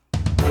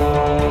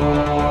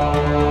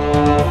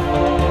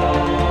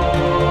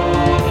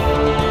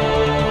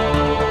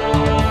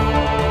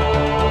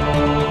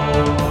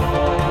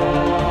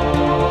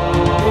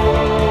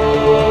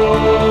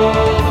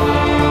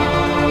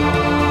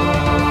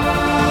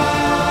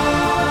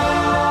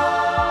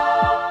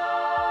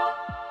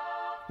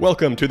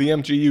Welcome to the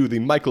MGU, the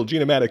Michael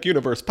Genomatic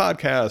Universe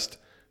podcast.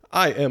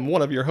 I am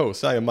one of your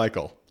hosts. I am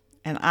Michael.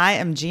 And I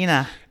am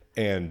Gina.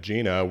 And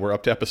Gina, we're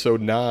up to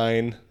episode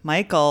 9.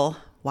 Michael,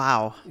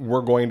 wow.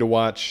 We're going to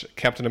watch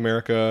Captain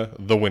America,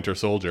 the Winter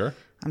Soldier.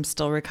 I'm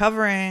still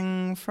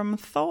recovering from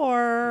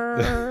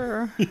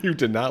Thor. You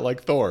did not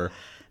like Thor.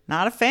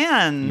 Not a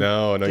fan.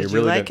 No, you Did really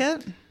you like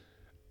didn't. it?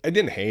 I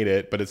didn't hate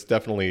it, but it's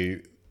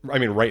definitely, I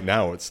mean, right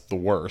now it's the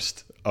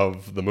worst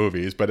of the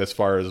movies. But as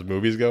far as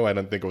movies go, I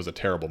don't think it was a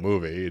terrible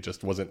movie. It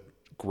just wasn't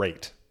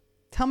great.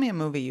 Tell me a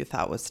movie you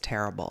thought was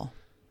terrible.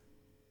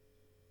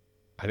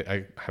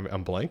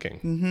 I'm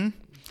blanking. Mm-hmm.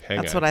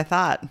 That's what I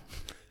thought.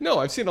 No,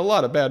 I've seen a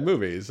lot of bad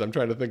movies. I'm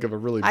trying to think of a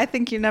really... I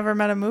think you never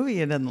met a movie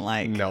you didn't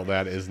like. No,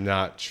 that is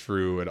not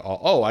true at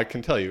all. Oh, I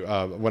can tell you.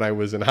 When I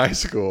was in high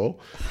school,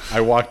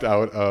 I walked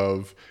out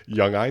of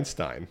Young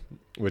Einstein,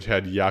 which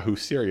had Yahoo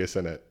Serious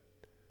in it.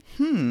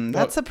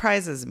 That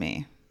surprises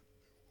me.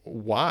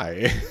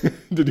 Why?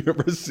 Did you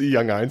ever see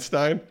Young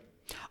Einstein?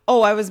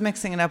 Oh, I was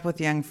mixing it up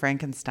with Young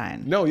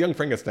Frankenstein. No, Young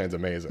Frankenstein's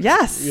amazing.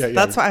 Yes, Yeah,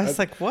 that's why I was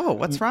like, whoa,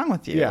 what's wrong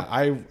with you? Yeah,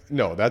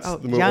 that's the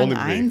movie. Young only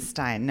movie.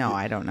 Einstein. No,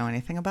 I don't know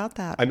anything about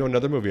that. I know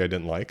another movie I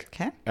didn't like.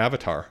 Okay.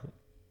 Avatar.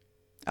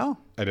 Oh.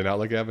 I did not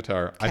like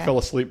Avatar. Okay. I fell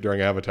asleep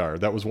during Avatar.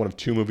 That was one of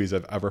 2 movies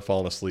I've ever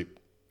fallen asleep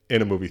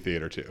in a movie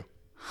theater to.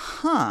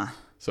 Huh.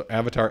 So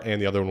Avatar,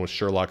 and the other one was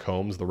Sherlock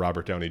Holmes, the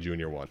Robert Downey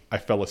Jr. one. I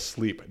fell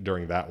asleep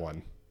during that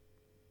one.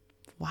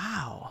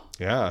 Wow.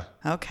 Yeah.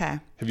 Okay.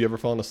 Have you ever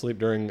fallen asleep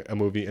during a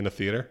movie in a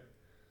theater?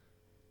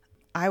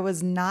 I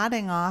was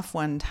nodding off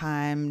one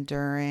time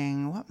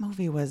during, what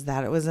movie was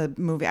that? It was a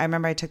movie. I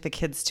remember I took the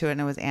kids to it and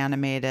it was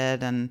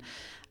animated, and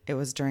it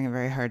was during a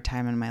very hard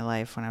time in my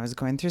life when I was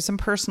going through some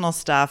personal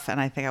stuff,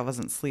 and I think I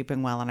wasn't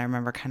sleeping well, and I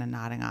remember kind of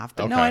nodding off.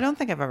 But no, Okay. I don't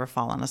think I've ever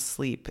fallen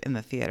asleep in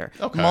the theater.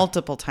 Okay.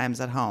 Multiple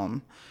times at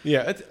home.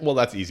 Yeah, well,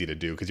 that's easy to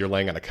do because you're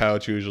laying on a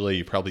couch usually.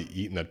 You've probably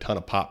eaten a ton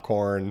of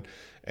popcorn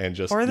and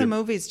just... Or the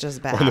movie's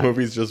just bad. Or the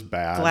movie's just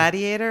bad.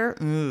 Gladiator?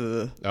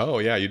 Ugh. Oh,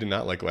 yeah, you did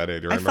not like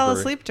Gladiator. I fell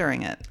asleep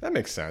during it. That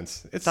makes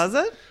sense. Does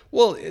it?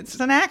 Well, It's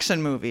an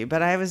action movie,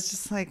 but I was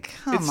just like,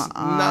 come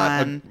on.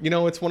 Not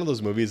it's one of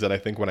those movies that I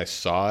think when I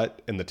saw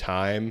it in the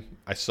time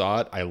I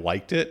saw it, I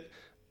liked it,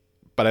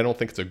 but I don't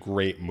think it's a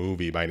great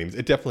movie by any means.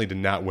 It definitely did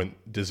not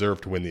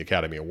deserve to win the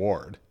Academy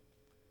Award.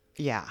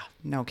 Yeah,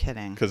 no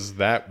kidding. Because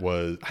that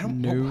was, I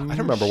don't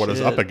remember what it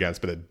was up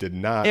against, but it did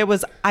not. It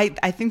was, I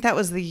think that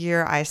was the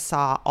year I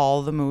saw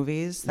all the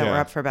movies that were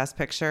up for Best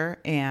Picture.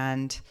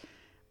 And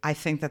I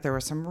think that there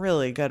were some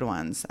really good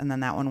ones. And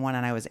then that one won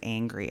and I was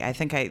angry. I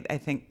think,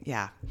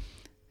 yeah.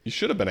 You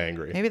should have been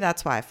angry. Maybe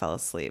that's why I fell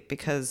asleep,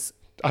 because...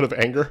 Out of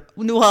anger?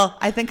 Well,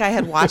 I think I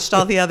had watched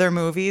all the other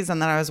movies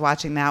and then I was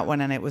watching that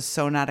one and it was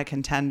so not a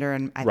contender.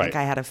 And I think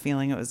I had a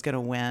feeling it was going to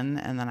win.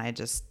 And then I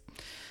just...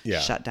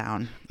 shut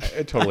down.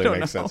 It totally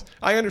makes sense.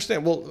 I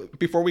understand. Well,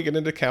 before we get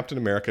into Captain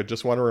America,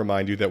 just want to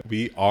remind you that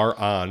we are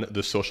on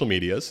the social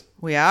medias.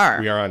 We are.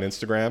 We are on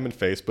Instagram and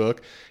Facebook.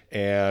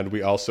 And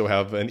we also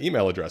have an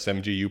email address,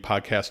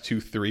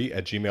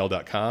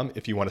 mgupodcast23@gmail.com,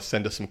 if you want to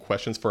send us some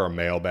questions for our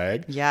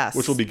mailbag. Yes.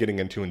 Which we'll be getting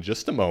into in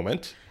just a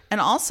moment.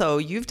 And also,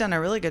 you've done a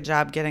really good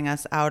job getting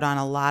us out on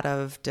a lot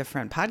of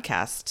different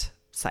podcast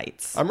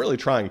sites. I'm really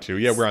trying to.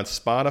 Yeah, we're on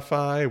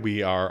Spotify.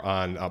 We are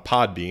on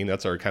Podbean.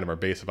 That's our kind of our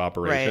base of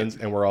operations.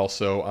 Right. And we're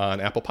also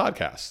on Apple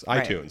Podcasts,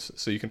 Right. iTunes.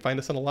 So you can find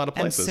us in a lot of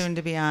places. And soon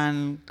to be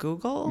on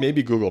Google?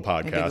 Maybe Google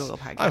Podcasts.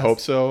 I hope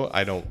so.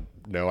 I don't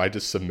know. I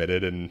just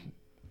submitted and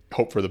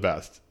hope for the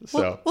best.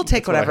 So we'll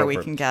take whatever we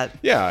can get.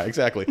 Yeah,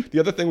 exactly. The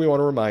other thing we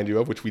want to remind you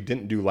of, which we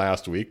didn't do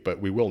last week, but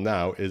we will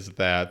now, is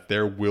that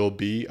there will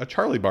be a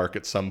Charlie Bark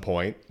at some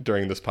point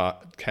during this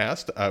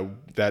podcast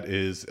that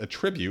is a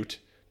tribute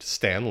to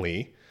Stan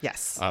Lee.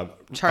 Yes.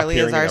 Charlie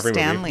is our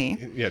Stan Lee.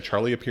 Yeah,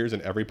 Charlie appears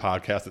in every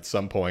podcast at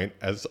some point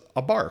as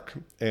a bark.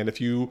 And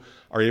if you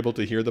are able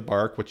to hear the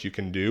bark, what you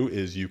can do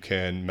is you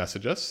can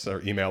message us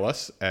or email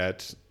us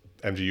at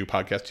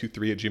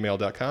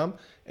mgupodcast23@gmail.com,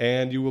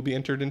 and you will be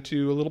entered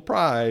into a little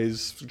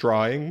prize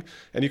drawing.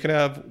 And you can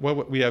have,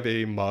 we have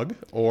a mug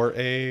or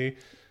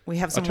we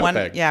have tote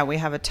bag. Yeah, we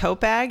have a tote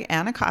bag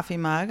and a coffee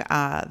mug.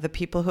 The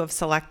people who have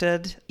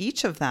selected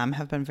each of them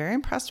have been very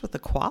impressed with the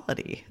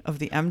quality of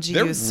the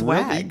MGU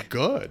swag. They're really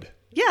good.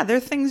 Yeah, they're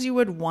things you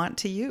would want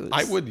to use.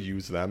 I would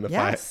use them if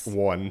I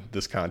won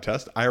this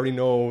contest. I already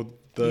know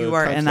you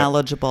are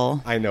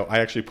ineligible. I know. I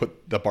actually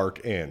put the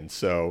bark in,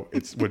 so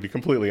it would be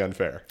completely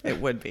unfair.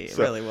 It would be. It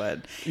really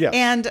would. Yeah.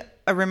 And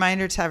a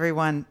reminder to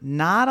everyone,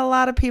 not a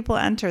lot of people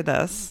enter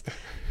this.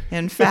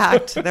 In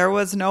fact, there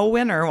was no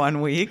winner one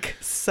week,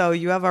 so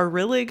you have a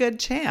really good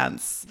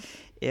chance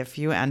if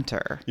you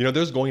enter. You know,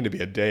 there's going to be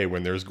a day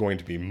when there's going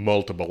to be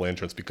multiple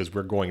entrants because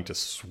we're going to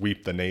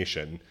sweep the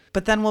nation.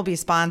 But then we'll be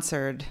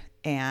sponsored,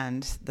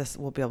 and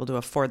we'll be able to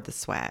afford the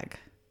swag.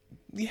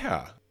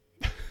 Yeah.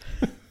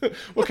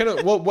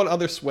 What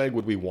other swag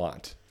would we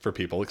want for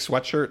people? Like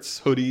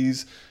sweatshirts,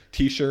 hoodies,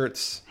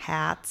 t-shirts,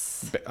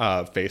 hats,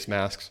 face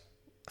masks.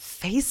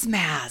 Face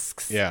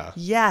masks. Yeah.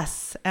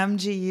 Yes.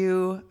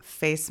 MGU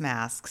face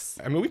masks.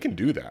 I mean, we can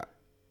do that.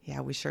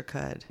 Yeah, we sure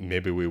could.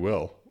 Maybe we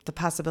will. the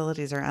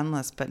possibilities are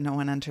endless, but no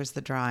one enters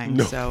the drawing.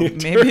 No, So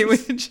maybe we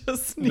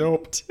just need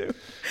to.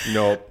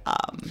 Nope.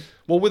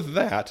 Well, with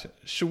that,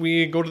 should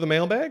we go to the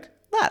mailbag?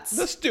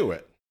 Let's do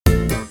it.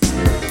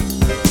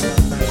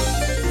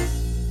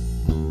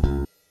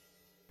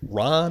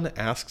 Ron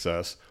asks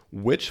us,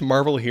 which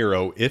Marvel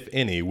hero, if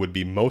any, would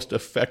be most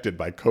affected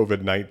by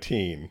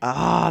COVID-19?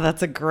 Oh,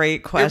 that's a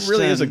great question. It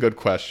really is a good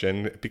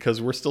question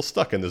because we're still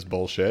stuck in this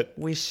bullshit.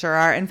 We sure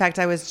are. In fact,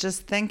 I was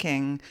just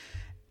thinking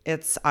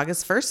it's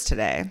August 1st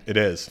today. It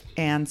is.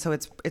 And so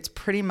it's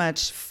pretty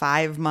much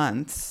 5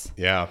 months.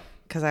 Yeah.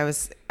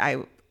 Because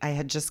I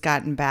had just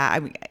gotten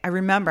back. I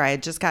remember I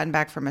had just gotten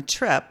back from a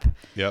trip.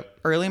 Yep.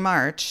 Early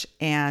March,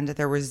 and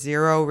there were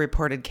 0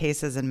 reported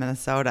cases in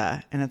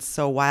Minnesota. And it's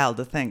so wild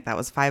to think that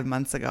was 5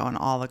 months ago and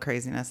all the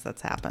craziness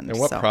that's happened. And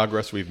what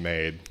progress we've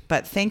made.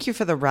 But thank you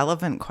for the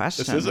relevant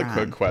question. This is a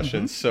good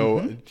question. So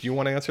do you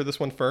want to answer this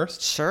one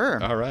first?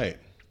 Sure. All right.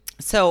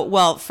 So,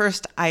 well,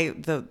 first,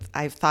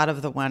 I've thought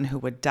of the one who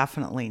would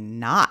definitely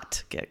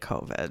not get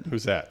COVID.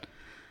 Who's that?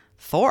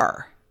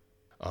 Thor.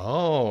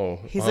 Oh.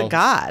 He's a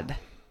god.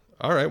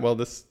 All right. Well,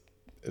 this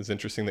is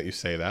interesting that you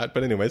say that.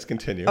 But anyways,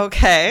 continue.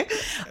 Okay.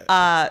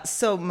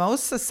 So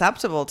most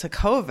susceptible to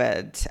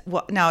COVID.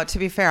 Well, now, to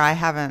be fair,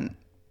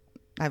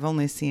 I've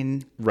only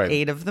seen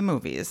 8 of the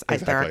movies.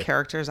 Exactly. There are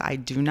characters I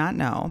do not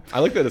know. I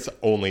like that it's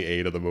only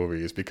 8 of the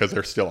movies because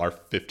there still are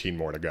 15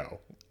 more to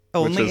go.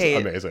 Only which is 8.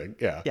 Amazing.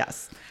 Yeah.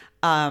 Yes.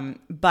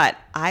 But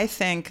I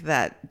think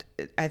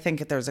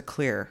there's a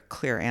clear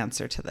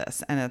answer to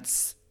this, and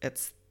it's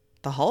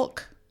the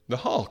Hulk. The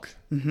Hulk.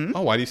 Mm-hmm.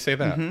 Oh, why do you say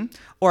that? Mm-hmm.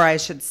 Or I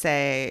should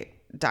say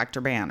Dr.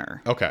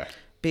 Banner. Okay.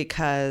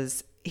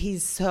 Because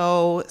he's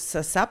so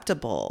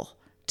susceptible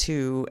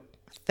to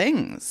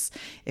things.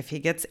 If he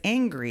gets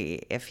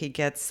angry, if he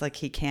gets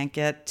he can't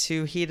get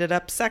too heated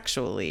up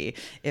sexually,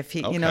 if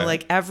he,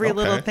 every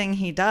little thing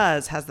he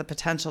does has the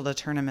potential to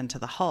turn him into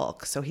the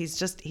Hulk. So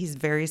he's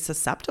very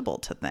susceptible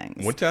to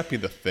things. Wouldn't that be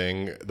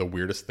the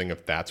weirdest thing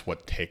if that's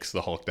what takes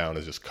the Hulk down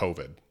is just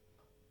COVID?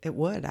 It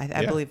would.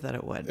 I believe that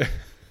it would.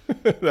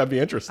 That'd be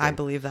interesting. I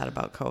believe that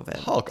about COVID.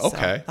 Hulk,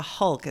 okay. So the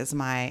Hulk is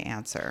my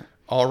answer.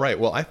 All right.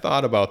 Well, I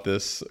thought about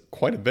this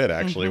quite a bit,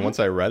 actually. Once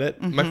I read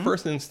it, my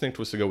first instinct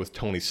was to go with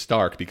Tony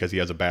Stark because he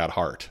has a bad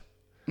heart.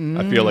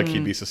 I feel like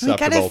he'd be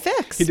susceptible. He got it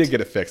fixed. He did get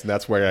it fixed, and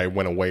that's where I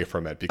went away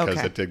from it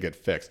because it did get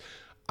fixed.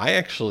 I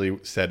actually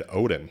said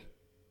Odin.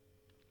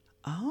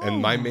 Oh.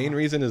 And my main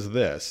reason is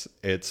this.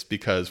 It's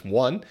because,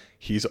 one,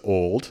 he's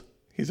old.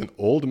 He's an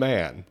old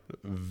man,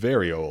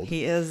 very old.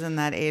 He is in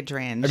that age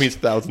range. I mean, he's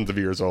thousands of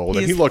years old,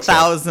 and he looks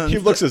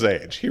his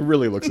age. He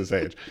really looks his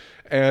age.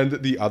 And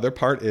the other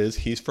part is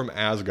he's from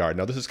Asgard.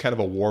 Now, this is kind of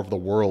a War of the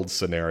Worlds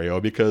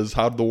scenario because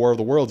how did the War of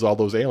the Worlds, all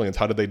those aliens,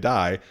 how did they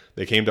die?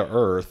 They came to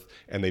Earth,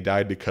 and they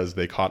died because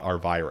they caught our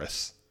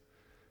virus.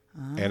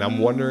 Oh. And I'm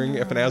wondering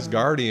if an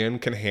Asgardian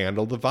can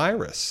handle the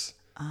virus.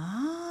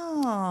 Oh.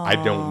 I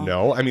don't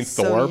know. I mean,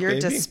 Thor, so you're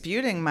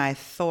disputing my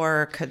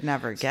Thor could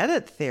never get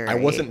it theory. I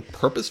wasn't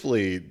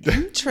purposefully.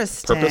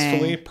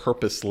 Interesting.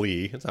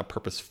 Purposely. It's not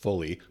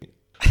purposefully.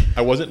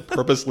 I wasn't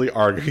purposely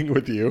arguing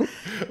with you.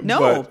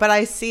 No, but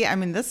I see. I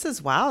mean, this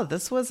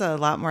was a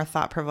lot more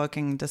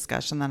thought-provoking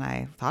discussion than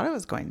I thought it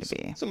was going to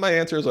be. So my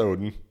answer is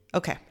Odin.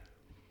 Okay.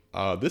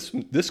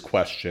 This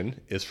question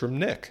is from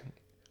Nick.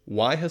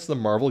 Why has the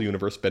Marvel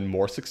Universe been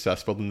more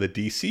successful than the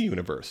DC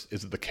Universe?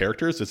 Is it the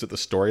characters? Is it the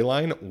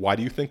storyline? Why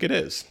do you think it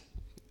is?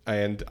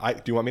 And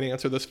do you want me to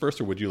answer this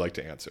first, or would you like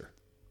to answer?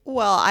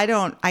 Well, I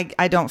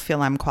don't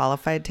feel I'm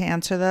qualified to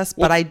answer this,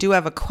 but I do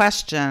have a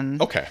question.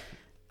 Okay.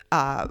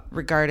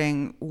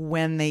 Regarding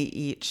when they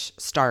each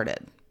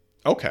started.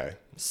 Okay.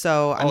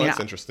 So, that's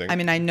interesting. I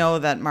mean, I know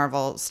that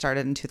Marvel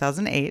started in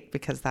 2008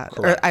 because the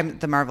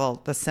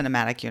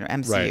cinematic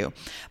universe, MCU. Right.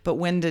 But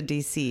when did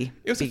DC begin?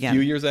 It was a few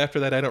years after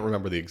that. I don't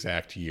remember the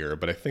exact year,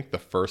 but I think the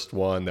first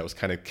one that was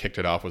kind of kicked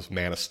it off was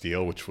Man of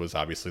Steel, which was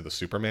obviously the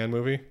Superman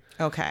movie.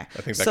 Okay.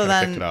 I think that kind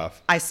of kicked it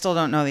off. I still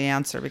don't know the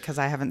answer because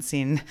I haven't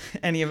seen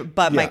any of it.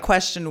 But my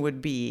question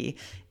would be,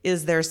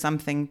 is there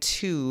something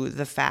to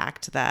the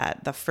fact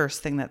that the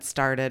first thing that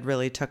started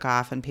really took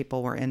off and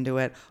people were into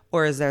it?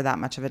 Or is there that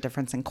much of a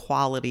difference in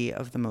quality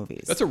of the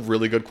movies? That's a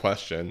really good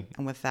question.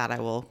 And with that, I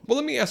will... Well,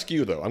 let me ask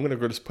you, though. I'm going to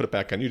go just put it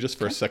back on you just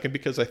for a second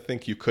because I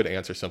think you could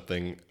answer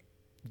something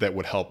that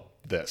would help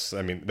this.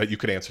 I mean, that you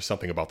could answer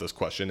something about this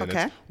question. And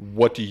it's,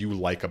 what do you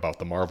like about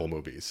the Marvel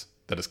movies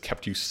that has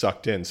kept you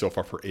sucked in so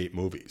far for 8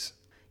 movies?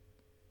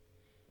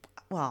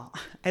 Well,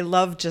 I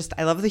love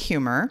the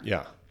humor.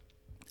 Yeah.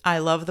 I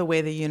love the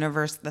way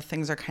the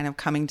things are kind of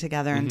coming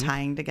together and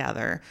tying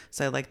together.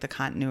 So I like the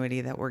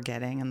continuity that we're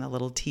getting and the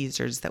little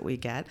teasers that we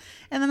get.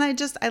 And then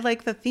I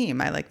like the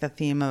theme. I like the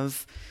theme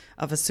of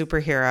a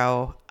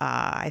superhero.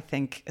 I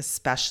think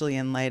especially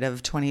in light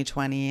of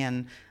 2020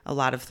 and a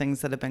lot of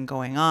things that have been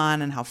going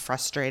on and how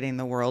frustrating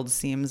the world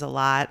seems a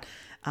lot.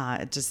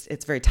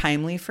 It's very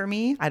timely for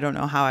me. I don't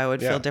know how I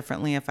would feel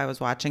differently if I was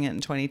watching it in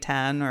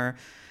 2010 or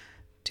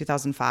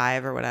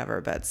 2005 or whatever.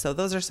 But so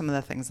those are some of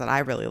the things that I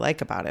really like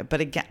about it.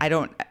 But again,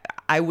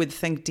 I would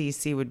think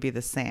DC would be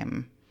the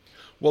same.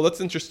 Well, that's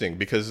interesting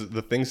because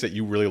the things that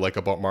you really like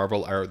about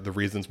Marvel are the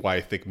reasons why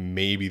I think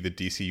maybe the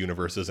DC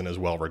universe isn't as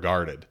well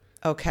regarded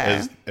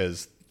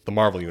as the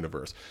Marvel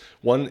universe.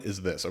 One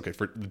is this. Okay,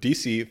 for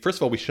DC, first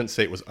of all, we shouldn't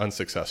say it was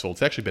unsuccessful.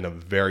 It's actually been a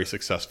very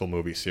successful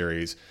movie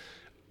series.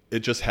 It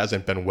just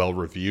hasn't been well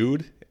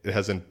reviewed. It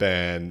hasn't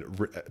been,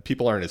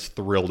 people aren't as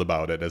thrilled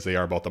about it as they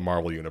are about the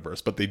Marvel universe,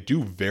 but they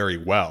do very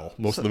well.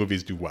 Most of the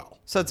movies do well.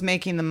 So it's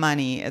making the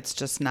money. It's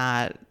just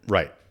not.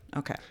 Right.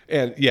 Okay.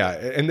 And yeah,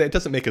 and it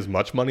doesn't make as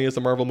much money as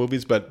the Marvel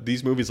movies, but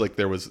these movies, like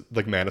there was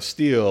like Man of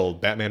Steel,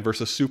 Batman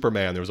versus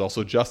Superman, there was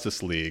also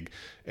Justice League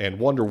and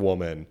Wonder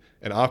Woman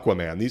and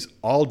Aquaman. These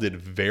all did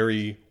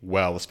very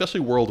well,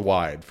 especially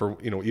worldwide. For,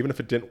 you know, even if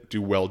it didn't do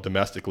well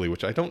domestically,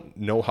 which I don't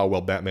know how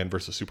well Batman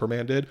versus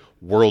Superman did,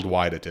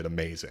 worldwide it did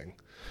amazing.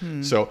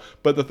 So,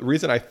 but the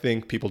reason I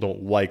think people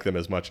don't like them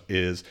as much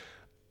is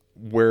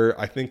where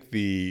I think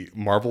the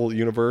Marvel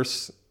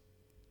universe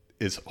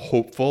is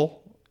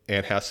hopeful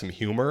and has some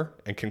humor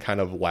and can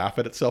kind of laugh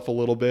at itself a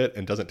little bit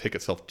and doesn't take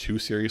itself too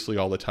seriously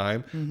all the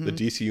time. The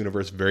DC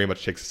universe very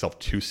much takes itself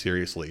too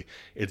seriously.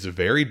 It's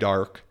very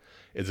dark.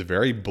 It's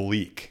very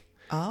bleak.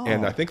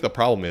 And I think the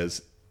problem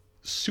is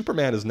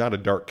Superman is not a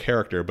dark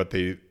character, but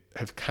they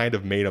have kind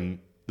of made him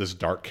this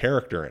dark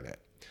character in it.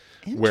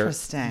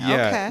 Interesting.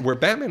 Where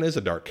Batman is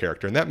a dark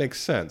character, and that makes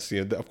sense.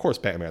 You know, of course,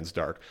 Batman's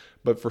dark,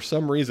 but for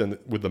some reason,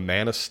 with the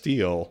Man of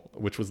Steel,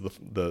 which was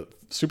the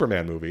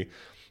Superman movie,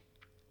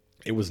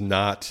 it was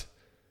not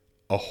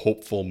a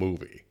hopeful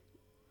movie.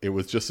 It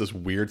was just this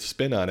weird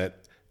spin on it,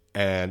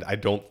 and I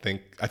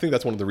think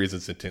that's one of the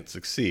reasons it didn't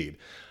succeed.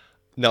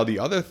 Now, the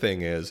other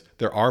thing is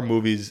there are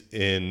movies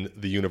in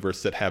the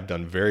universe that have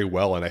done very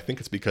well, and I think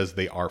it's because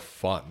they are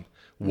fun.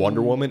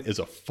 Wonder Woman is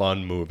a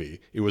fun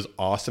movie. It was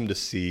awesome to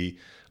see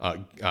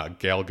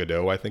Gal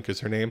Gadot, I think is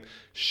her name.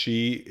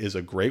 She is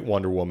a great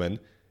Wonder Woman,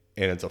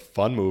 and it's a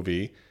fun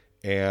movie.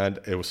 And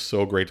it was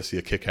so great to see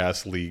a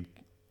kick-ass lead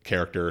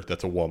character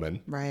that's a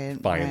woman. Right.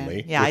 Finally.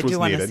 Right. Yeah, I do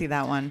want to see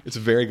that one. It's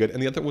very good.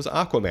 And the other was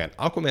Aquaman.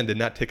 Aquaman did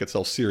not take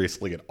itself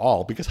seriously at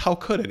all because how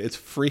could it? It's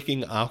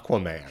freaking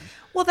Aquaman.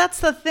 Well, that's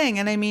the thing.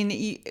 And I mean,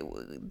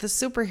 the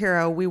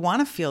superhero, we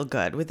want to feel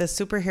good. With the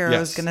superhero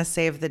is going to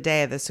save the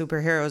day. The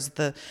superhero is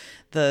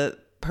the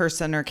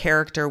person or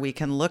character we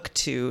can look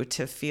to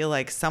feel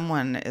like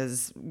someone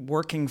is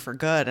working for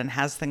good and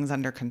has things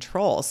under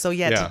control. So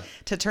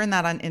to turn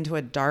that into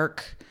a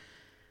dark,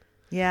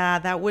 I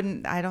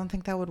don't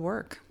think that would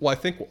work. Well, I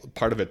think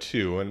part of it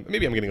too, and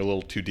maybe I'm getting a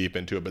little too deep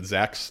into it, but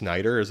Zack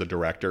Snyder is a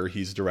director.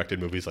 He's directed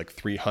movies like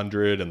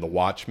 300 and The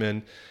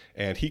Watchmen,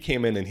 and he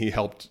came in and he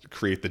helped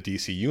create the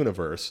DC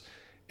universe.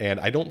 And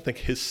I don't think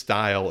his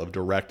style of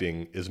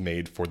directing is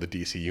made for the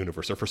DC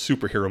universe or for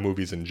superhero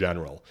movies in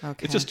general.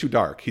 Okay. It's just too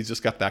dark. He's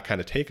just got that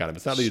kind of take on him.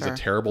 It's not that he's a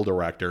terrible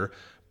director,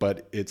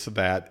 but it's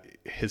that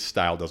his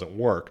style doesn't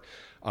work.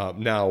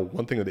 Now,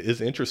 one thing that is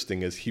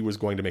interesting is he was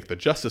going to make the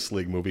Justice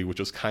League movie, which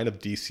was kind of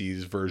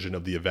DC's version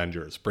of the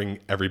Avengers, bring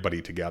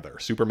everybody together.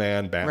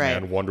 Superman,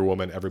 Batman, Wonder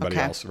Woman, everybody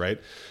else, right?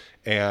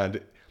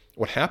 And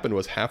what happened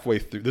was halfway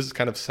through, this is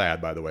kind of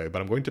sad, by the way, but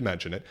I'm going to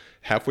mention it.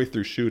 Halfway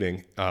through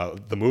shooting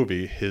the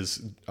movie,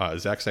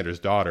 Zack Snyder's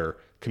daughter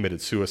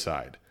committed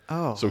suicide.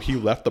 Oh. So he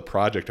left the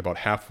project about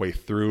halfway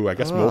through. I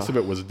guess most of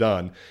it was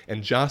done.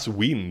 And Joss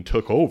Whedon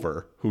took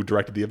over, who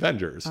directed the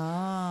Avengers.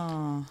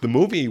 Oh. The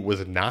movie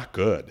was not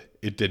good.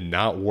 It did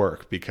not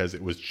work because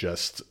it was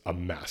just a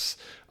mess.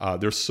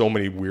 There's so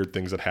many weird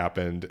things that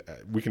happened.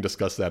 We can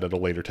discuss that at a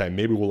later time.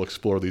 Maybe we'll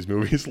explore these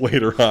movies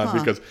later on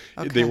because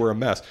they were a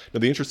mess. Now,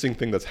 the interesting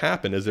thing that's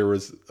happened is there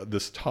was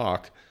this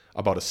talk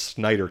about a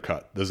Snyder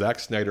cut, the Zack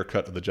Snyder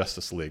cut of the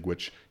Justice League,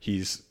 which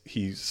he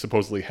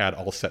supposedly had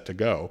all set to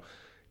go.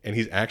 And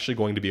he's actually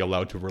going to be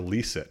allowed to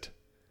release it.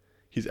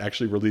 He's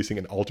actually releasing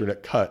an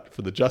alternate cut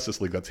for the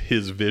Justice League. That's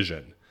his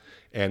vision.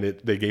 And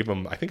they gave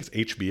him, I think it's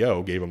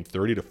HBO, gave him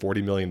 $30 to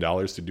 $40 million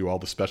to do all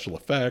the special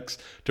effects,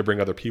 to bring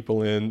other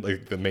people in,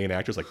 like the main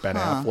actors like Ben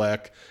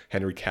Affleck,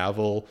 Henry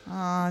Cavill.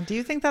 Do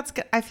you think that's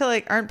good? I feel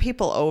like, aren't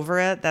people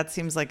over it? That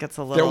seems like it's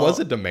a little... There was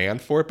a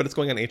demand for it, but it's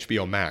going on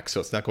HBO Max, so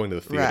it's not going to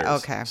the theaters. Right,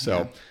 okay.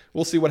 So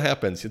we'll see what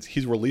happens.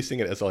 He's releasing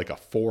it as like a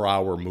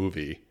 4-hour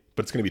movie,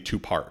 but it's going to be 2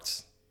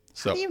 parts.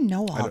 So, how do you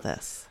know all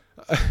this?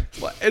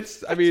 It's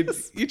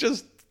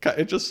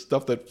just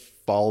stuff that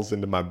falls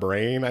into my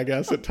brain, I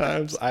guess, at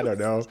times. I don't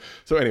know.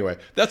 So anyway,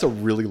 that's a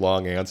really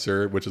long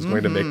answer, which is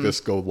going to make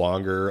this go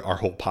longer, our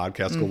whole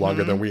podcast go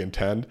longer than we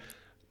intend.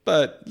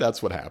 But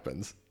that's what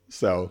happens.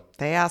 So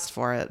they asked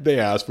for it.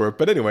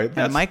 But anyway,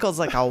 and Michael's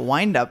like a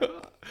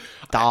wind-up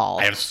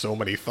doll. I have so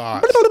many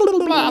thoughts.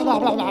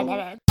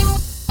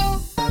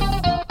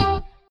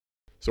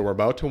 So we're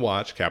about to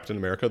watch Captain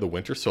America: The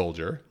Winter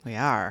Soldier. We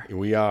are.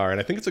 And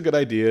I think it's a good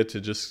idea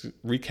to just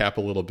recap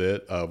a little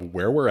bit of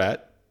where we're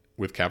at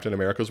with Captain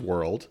America's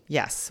world.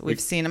 Yes, we've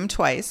seen him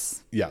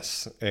twice.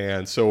 Yes,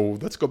 and so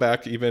let's go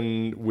back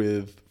even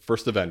with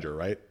First Avenger,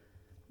 right?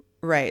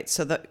 Right,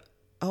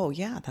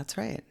 that's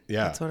right.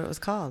 Yeah. That's what it was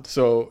called.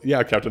 So,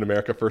 Captain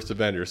America: First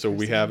Avenger. So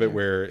we have it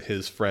where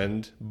his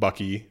friend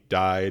Bucky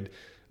died.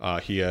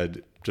 He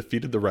had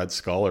defeated the Red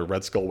Skull, or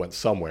Red Skull went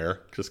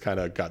somewhere, just kind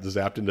of got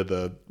zapped into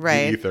the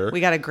ether. We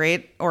got a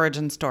great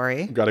origin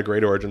story. Got a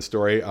great origin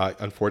story.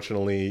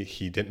 Unfortunately,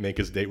 he didn't make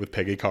his date with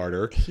Peggy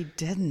Carter. He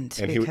didn't,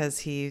 and because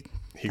he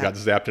got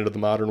zapped into the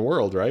modern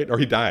world, right? Or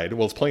he died.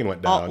 Well, his plane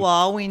went down.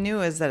 All we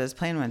knew is that his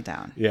plane went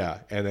down. Yeah,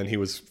 and then he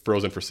was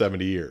frozen for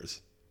 70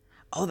 years.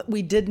 Oh,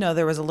 we did know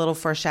there was a little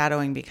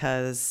foreshadowing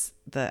because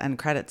the end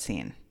credit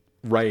scene.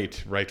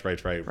 Right.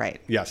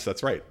 Yes,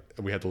 that's right.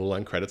 We had the little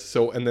end credits.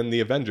 So, and then the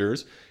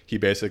Avengers, he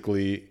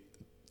basically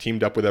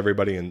teamed up with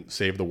everybody and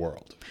saved the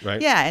world,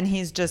 right? Yeah, and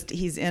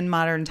he's in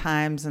modern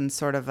times, and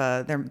sort of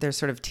they're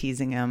sort of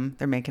teasing him.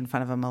 They're making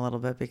fun of him a little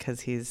bit because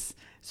he's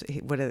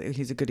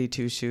a goody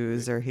two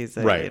shoes, or he's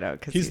a,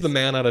 right. He's the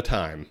man out of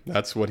time.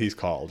 That's what he's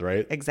called,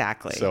 right?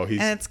 Exactly. So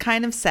and it's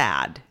kind of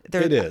sad.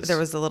 It is. There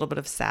was a little bit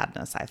of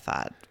sadness, I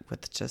thought,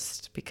 with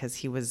just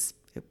because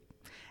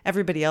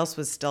everybody else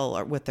was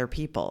still with their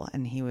people,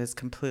 and he was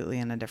completely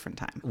in a different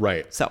time.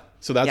 Right. So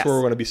that's yes. where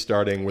we're going to be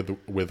starting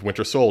with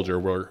Winter Soldier,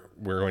 where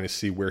we're going to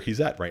see where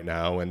he's at right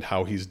now and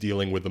how he's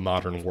dealing with the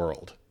modern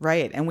world.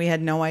 Right. And we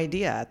had no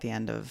idea at the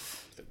end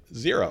of...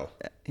 Zero.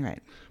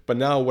 Right. But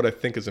now what I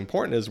think is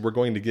important is we're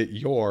going to get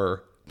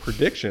your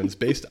predictions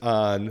based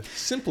on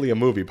simply a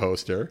movie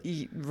poster.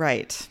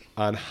 Right.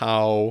 On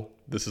how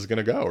this is going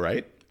to go,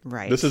 right?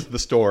 Right. This is the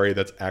story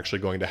that's actually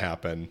going to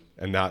happen,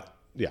 and not...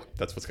 Yeah,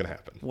 that's what's going to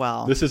happen.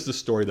 Well, this is the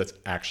story that's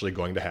actually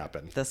going to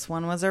happen. This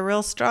one was a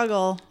real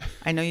struggle.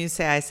 I know I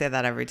say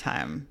that every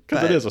time.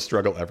 Because it is a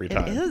struggle every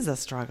time. It is a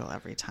struggle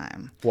every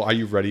time. Well, are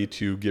you ready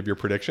to give your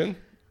prediction?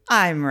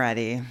 I'm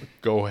ready.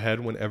 Go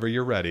ahead whenever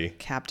you're ready.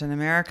 Captain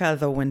America,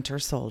 the Winter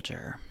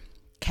Soldier.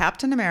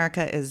 Captain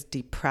America is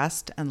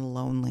depressed and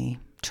lonely,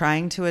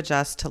 trying to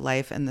adjust to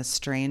life in the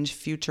strange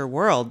future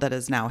world that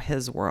is now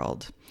his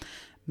world.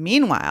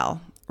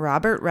 Meanwhile,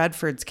 Robert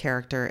Redford's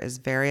character is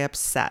very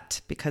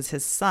upset because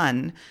his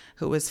son,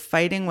 who was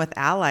fighting with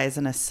allies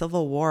in a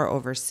civil war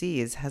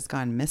overseas, has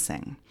gone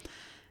missing.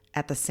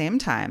 At the same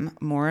time,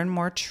 more and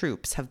more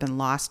troops have been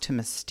lost to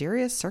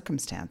mysterious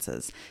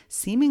circumstances,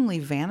 seemingly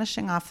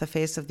vanishing off the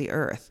face of the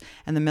earth,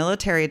 and the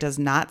military does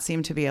not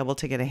seem to be able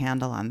to get a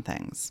handle on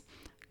things.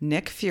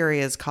 Nick Fury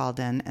is called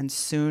in and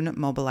soon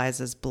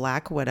mobilizes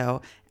Black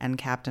Widow and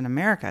Captain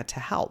America to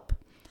help.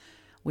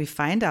 We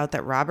find out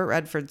that Robert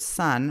Redford's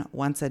son,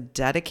 once a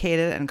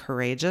dedicated and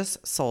courageous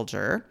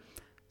soldier,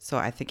 so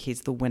I think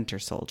he's the Winter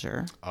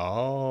Soldier.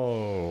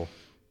 Oh.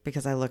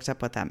 Because I looked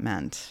up what that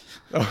meant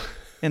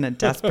in a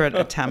desperate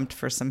attempt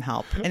for some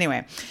help.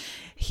 Anyway,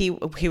 he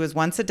was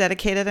once a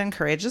dedicated and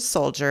courageous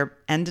soldier,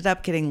 ended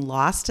up getting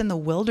lost in the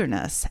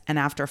wilderness, and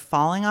after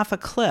falling off a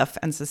cliff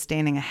and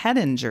sustaining a head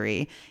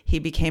injury, he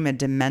became a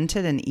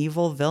demented and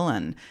evil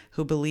villain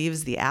who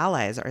believes the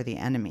Allies are the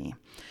enemy.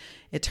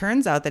 It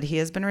turns out that he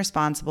has been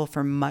responsible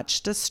for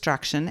much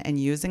destruction and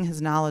using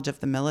his knowledge of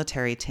the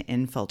military to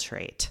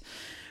infiltrate.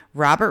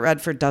 Robert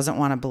Redford doesn't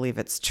want to believe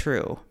it's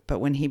true, but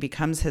when he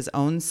becomes his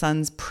own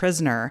son's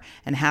prisoner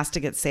and has to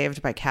get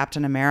saved by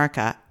Captain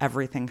America,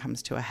 everything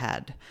comes to a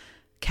head.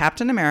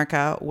 Captain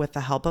America, with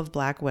the help of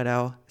Black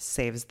Widow,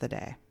 saves the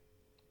day.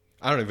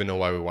 I don't even know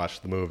why we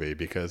watched the movie,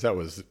 because that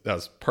was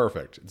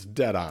perfect. It's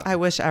dead on. I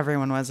wish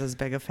everyone was as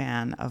big a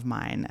fan of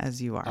mine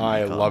as you are,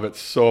 Michael. I love it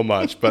so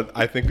much, but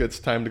I think it's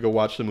time to go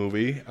watch the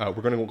movie. We're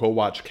going to go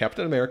watch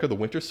Captain America, the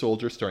Winter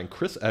Soldier, starring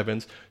Chris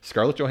Evans,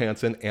 Scarlett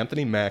Johansson,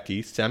 Anthony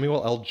Mackie,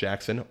 Samuel L.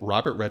 Jackson,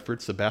 Robert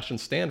Redford, Sebastian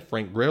Stan,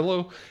 Frank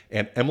Grillo,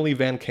 and Emily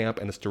Van Camp,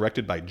 and it's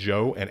directed by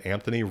Joe and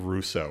Anthony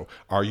Russo.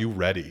 Are you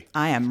ready?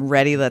 I am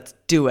ready. Let's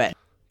do it.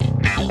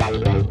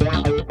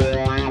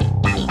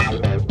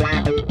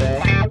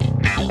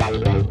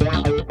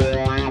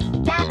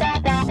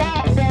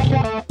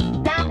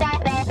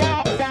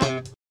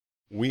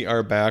 We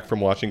are back from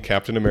watching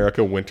Captain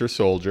America Winter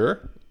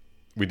Soldier.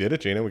 We did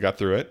it, Gina. We got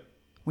through it.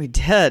 We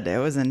did. It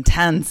was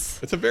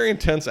intense. It's a very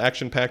intense,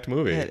 action-packed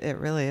movie. It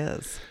really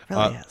is. It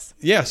really is.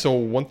 Yeah, so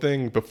one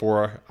thing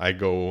before I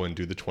go and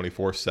do the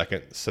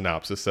 24-second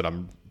synopsis that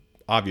I'm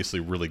obviously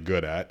really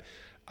good at,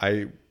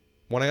 I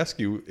want to ask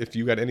you if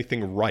you got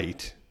anything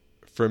right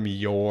from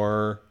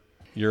your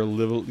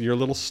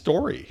little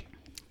story.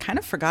 Kind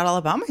of forgot all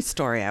about my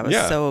story. I was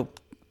so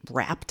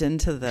wrapped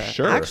into the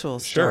actual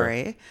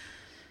story. Sure.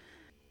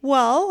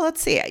 Well,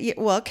 let's see.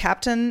 Well,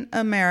 Captain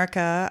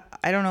America,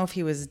 I don't know if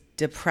he was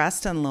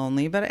depressed and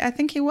lonely, but I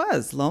think he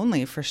was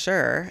lonely for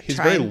sure. He's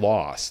very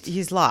lost.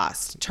 He's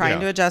lost, trying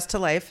to adjust to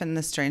life in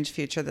the strange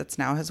future that's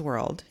now his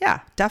world.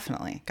 Yeah,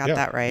 definitely. Got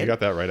that right. You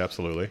got that right,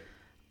 absolutely.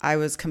 I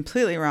was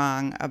completely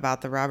wrong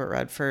about the Robert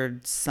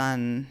Redford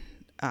son.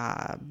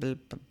 That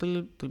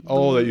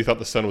you thought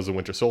the son was a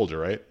Winter Soldier,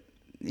 right?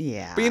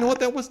 Yeah. But you know what?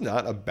 That was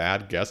not a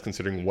bad guess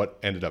considering what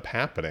ended up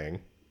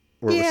happening.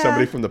 Where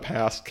somebody from the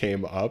past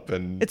came up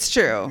and... It's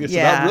true. So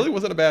that really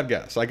wasn't a bad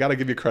guess. I got to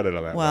give you credit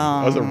on that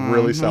one. That was a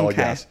really solid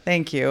guess.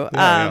 Thank you.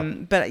 But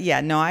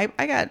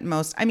I got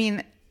most... I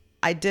mean,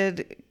 I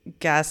did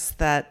guess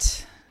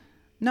that...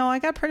 No, I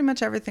got pretty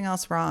much everything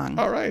else wrong.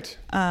 All right.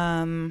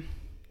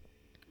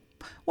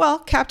 Well,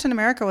 Captain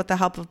America with the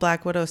help of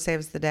Black Widow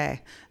saves the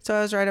day. So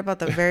I was right about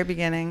the very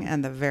beginning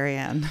and the very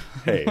end.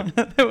 Hey.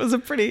 It was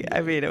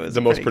it was the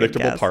a most pretty good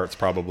predictable guess. parts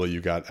probably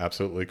you got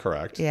absolutely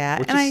correct. Yeah.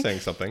 Which and is saying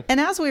something. And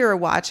as we were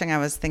watching, I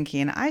was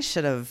thinking I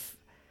should have,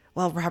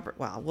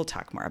 we'll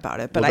talk more about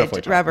it. But We'll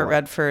definitely talk Robert more.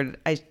 Redford,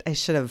 I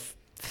should have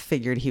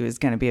figured he was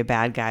going to be a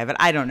bad guy, but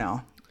I don't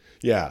know.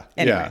 Yeah.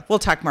 Anyway, yeah. we'll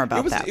talk more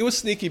about that. It was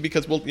sneaky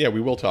because we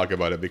will talk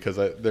about it because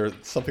there's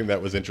something that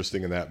was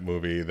interesting in that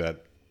movie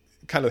that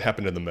kind of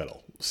happened in the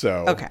middle.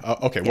 So, Okay.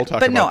 We'll talk about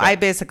But no, that. I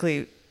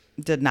basically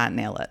did not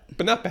nail it.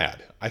 But not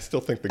bad. I still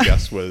think the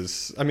guess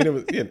was, I mean,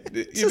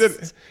 it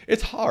was,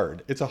 it's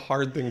hard. It's a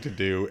hard thing to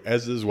do,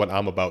 as is what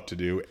I'm about to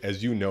do,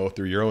 as you know,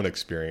 through your own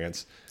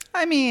experience.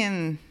 I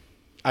mean,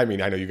 I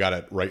know you got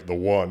it right the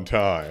one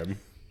time.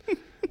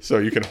 So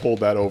you can hold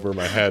that over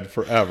my head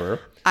forever.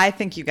 I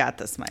think you got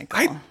this, Michael.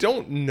 I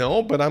don't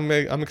know, but I'm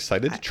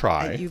excited to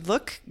try. You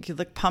look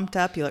pumped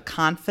up. You look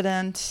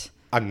confident.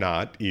 I'm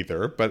not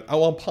either, but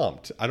I'm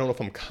pumped. I don't know if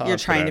I'm confident. You're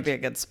trying to be a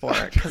good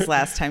sport because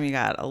last time you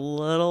got a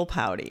little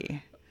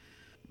pouty.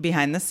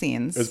 Behind the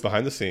scenes. It was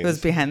behind the scenes. It was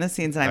behind the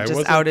scenes, and I've just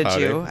wasn't outed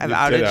pouty. you. I've You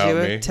outed did out you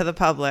me. to the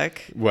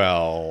public.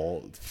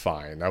 Well,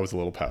 fine. I was a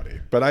little pouty,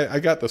 but I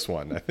got this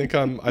one. I think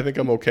I'm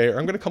okay. Or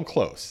I'm going to come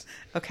close.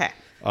 Okay.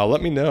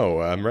 Let me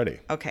know. I'm ready.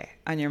 Okay.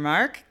 On your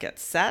mark, get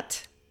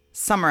set.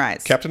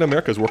 Summarize. Captain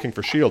America is working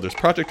for S.H.I.E.L.D. There's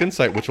Project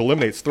Insight, which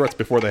eliminates threats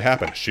before they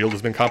happen. S.H.I.E.L.D.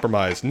 has been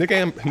compromised.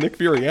 Nick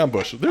Fury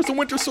ambush. There's a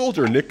Winter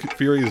Soldier. Nick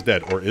Fury is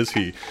dead, or is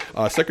he?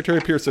 Secretary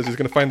Pierce says he's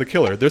going to find the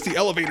killer. There's the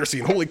elevator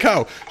scene. Holy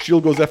cow.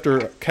 S.H.I.E.L.D. goes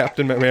after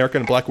Captain America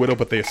and Black Widow,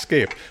 but they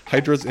escape.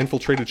 Hydra's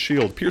infiltrated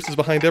S.H.I.E.L.D. Pierce is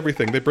behind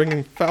everything. They bring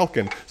in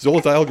Falcon.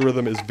 Zola's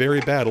algorithm is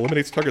very bad.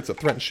 Eliminates targets that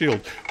threaten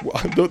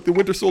S.H.I.E.L.D. The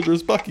Winter Soldier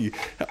is Bucky.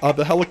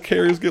 The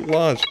helicarriers get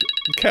launched.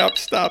 Cap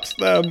stops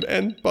them,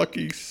 and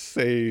Bucky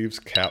saves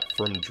Cap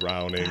from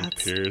drowning.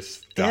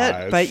 Pierce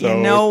dies. But so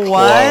you know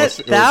close.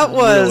 what? That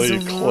was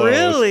really close.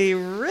 really,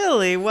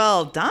 really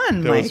well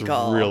done, That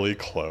Michael. was really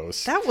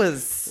close.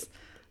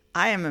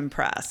 I am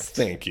impressed.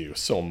 Thank you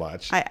so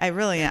much. I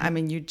really am. I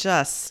mean, you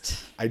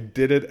just... I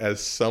did it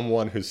as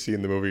someone who's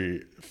seen the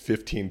movie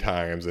 15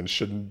 times and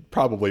should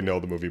probably know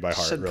the movie by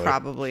heart. should really.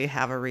 probably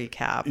have a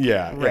recap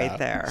Yeah,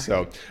 there.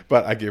 So,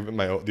 but I gave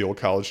it the old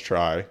college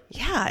try.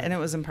 Yeah, and it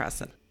was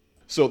impressive.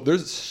 So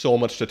there's so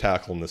much to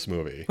tackle in this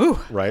movie. Ooh,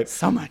 right?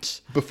 So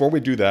much. Before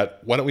we do that,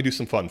 why don't we do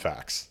some fun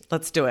facts?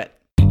 Let's do it.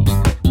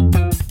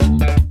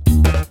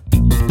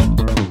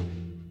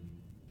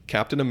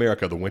 Captain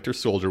America, the Winter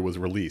Soldier was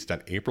released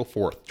on April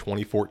 4th,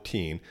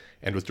 2014,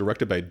 and was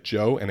directed by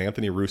Joe and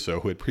Anthony Russo,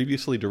 who had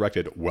previously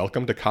directed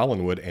Welcome to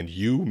Collinwood and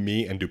You,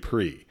 Me, and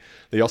Dupree.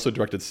 They also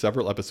directed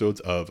several episodes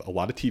of a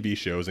lot of TV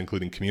shows,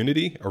 including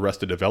Community,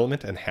 Arrested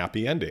Development, and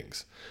Happy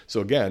Endings. So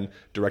again,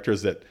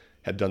 directors that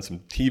had done some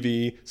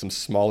TV, some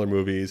smaller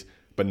movies,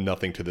 but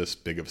nothing to this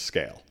big of a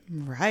scale.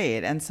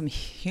 Right, and some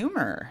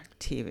humor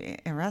TV.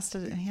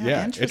 Arrested.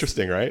 Yeah,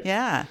 interesting, right?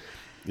 Yeah.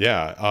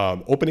 Yeah.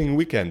 Opening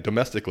weekend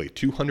domestically,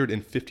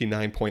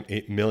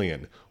 $259.8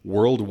 million.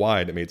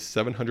 Worldwide, it made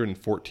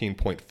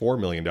 $714.4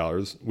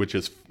 million, which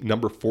is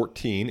number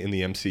 14 in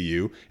the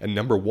MCU and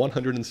number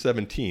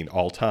 117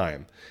 all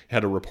time. It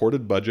had a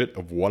reported budget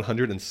of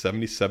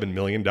 $177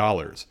 million.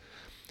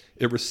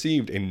 It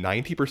received a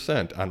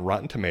 90% on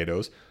Rotten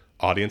Tomatoes.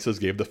 Audiences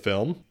gave the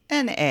film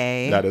An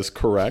A. That is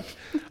correct.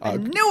 I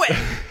knew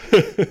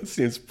it. It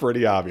seems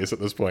pretty obvious at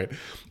this point.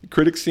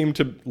 Critics seem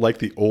to like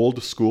the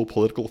old school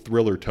political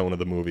thriller tone of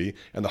the movie,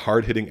 and the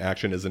hard-hitting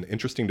action is an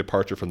interesting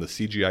departure from the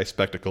CGI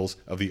spectacles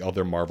of the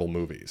other Marvel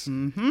movies.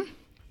 Mm-hmm.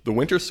 The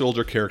Winter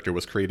Soldier character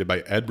was created by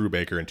Ed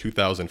Brubaker in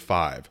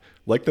 2005.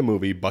 Like the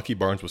movie, Bucky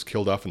Barnes was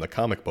killed off in the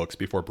comic books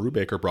before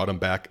Brubaker brought him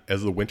back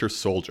as the Winter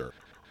Soldier.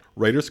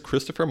 Writers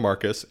Christopher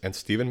Marcus and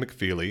Stephen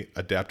McFeely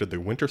adapted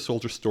the Winter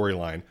Soldier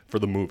storyline for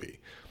the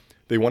movie.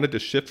 They wanted to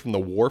shift from the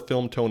war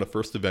film tone of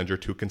First Avenger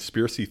to a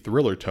conspiracy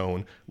thriller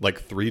tone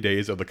like 3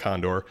 Days of the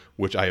Condor,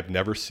 which I have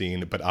never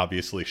seen but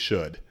obviously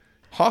should.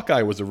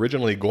 Hawkeye was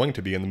originally going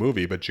to be in the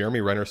movie, but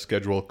Jeremy Renner's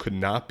schedule could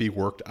not be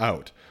worked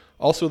out.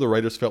 Also, the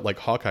writers felt like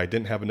Hawkeye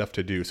didn't have enough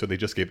to do, so they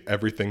just gave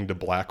everything to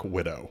Black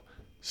Widow.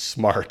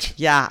 Smart.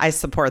 Yeah, I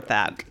support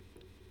that.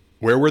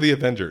 Where were the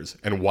Avengers,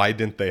 and why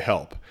didn't they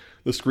help?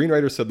 The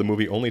screenwriter said the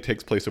movie only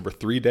takes place over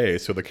 3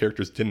 days, so the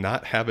characters did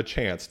not have a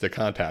chance to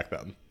contact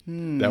them.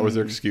 That was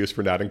their excuse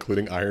for not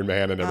including Iron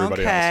Man and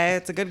everybody else. Okay,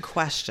 it's a good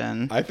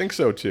question. I think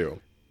so, too.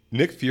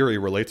 Nick Fury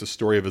relates a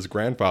story of his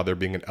grandfather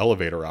being an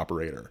elevator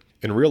operator.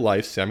 In real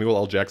life, Samuel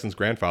L. Jackson's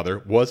grandfather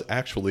was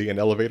actually an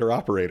elevator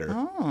operator.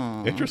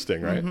 Oh.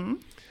 Interesting, right? Mm-hmm.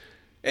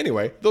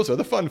 Anyway, those are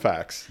the fun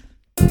facts.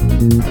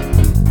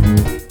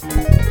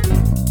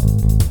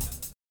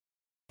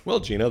 Well,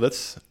 Gina,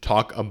 let's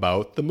talk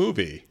about the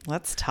movie.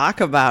 Let's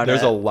talk about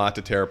There's it. a lot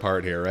to tear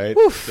apart here, right?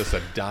 Oof. Just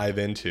to dive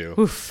into.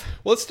 Oof.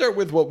 Well, let's start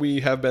with what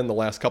we have been the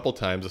last couple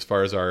times as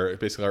far as our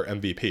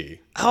MVP.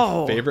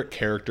 Oh. Favorite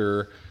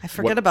character. I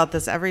forget about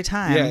this every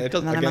time. Yeah, it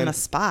doesn't. And then Again, I'm on the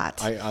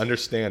spot. I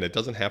understand. It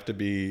doesn't have to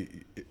be.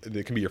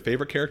 It can be your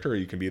favorite character, or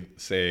you can be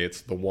say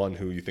it's the one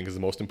who you think is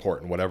the most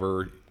important.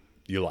 Whatever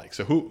you like.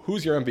 So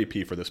who's your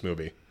MVP for this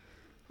movie?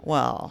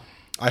 Well,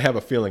 I have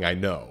a feeling I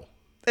know.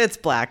 it's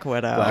Black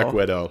Widow. Black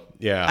Widow.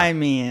 Yeah. I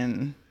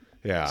mean,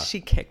 yeah.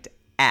 she kicked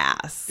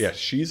ass. Yeah,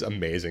 she's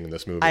amazing in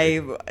this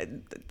movie.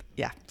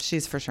 Yeah,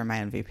 she's for sure my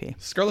MVP.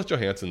 Scarlett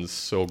Johansson's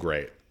so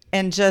great.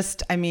 And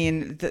just, I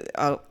mean,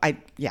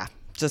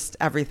 just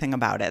everything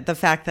about it. The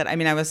fact that, I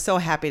mean, I was so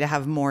happy to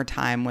have more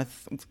time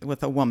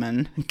with a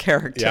woman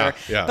character,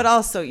 Yeah. but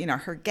also,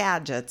 her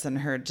gadgets and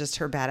her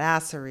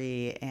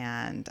badassery.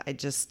 And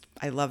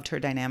I loved her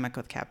dynamic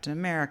with Captain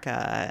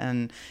America.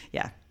 And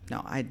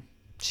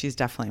she's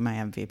definitely my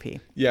MVP.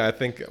 Yeah, I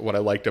think what I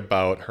liked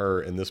about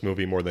her in this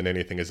movie more than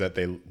anything is that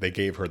they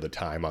gave her the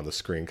time on the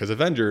screen. Because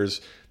Avengers,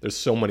 there's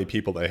so many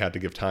people they had to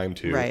give time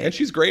to. Right. And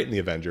she's great in the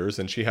Avengers,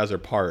 and she has her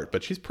part,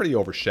 but she's pretty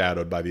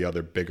overshadowed by the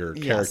other bigger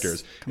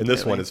characters. Completely. In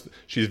this one,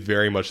 she's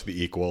very much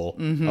the equal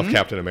of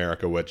Captain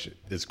America, which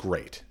is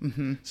great.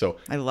 Mm-hmm. So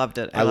I loved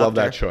it. I love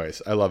that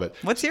choice. I love it.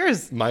 What's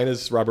yours? Mine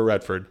is Robert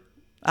Redford.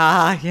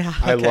 Yeah. Okay.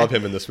 I love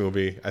him in this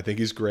movie. I think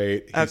he's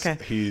great.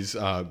 He's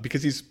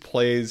because he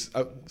plays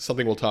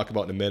something we'll talk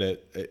about in a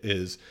minute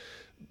is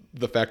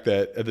the fact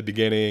that at the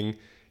beginning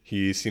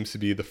he seems to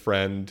be the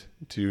friend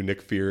to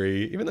Nick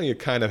Fury, even though you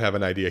kind of have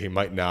an idea he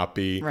might not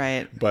be.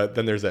 Right. But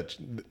then there's that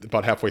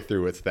about halfway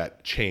through, it's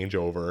that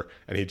changeover,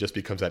 and he just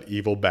becomes that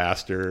evil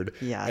bastard.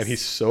 Yes. And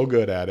he's so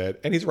good at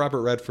it. And he's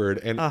Robert Redford.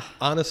 And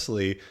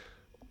honestly,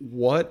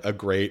 what a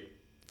great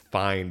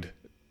find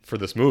for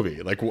this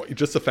movie. Like,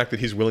 just the fact that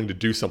he's willing to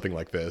do something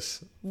like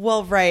this.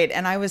 Well, right.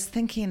 And I was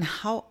thinking,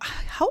 how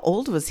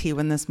old was he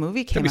when this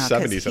movie came out?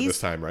 70s at this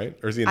time, right?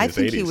 Or is he in his 80s?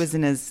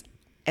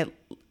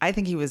 I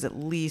think he was at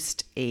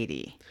least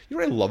 80. You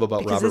know what I love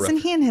about Robert Redford? Isn't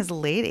he in his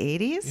late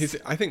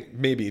 80s? I think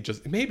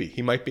maybe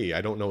he might be.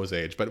 I don't know his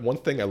age. But one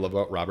thing I love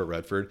about Robert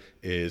Redford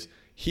is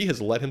he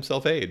has let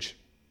himself age.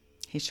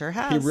 He sure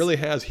has. He really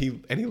has. He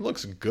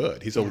looks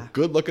good. He's a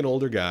good-looking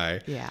older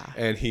guy. Yeah.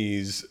 And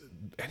he's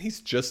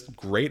just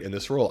great in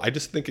this role. I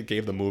just think it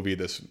gave the movie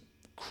this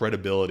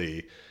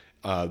credibility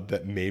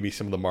that maybe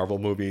some of the Marvel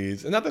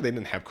movies, and not that they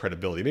didn't have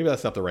credibility, maybe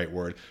that's not the right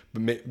word,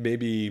 but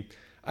maybe,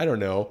 I don't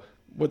know,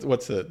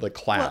 what's it, like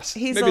class?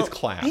 Well, maybe it's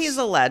class. He's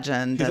a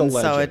legend. He's a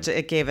legend. So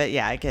it gave it,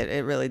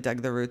 it really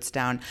dug the roots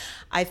down.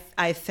 I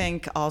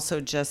think also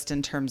just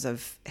in terms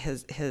of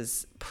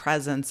his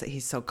presence, that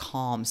he's so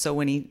calm. So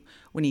when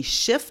he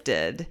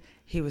shifted,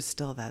 he was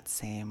still that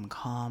same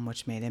calm,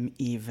 which made him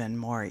even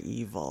more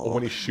evil.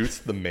 When he shoots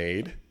the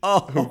maid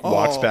who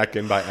walks back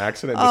in by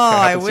accident. And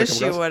I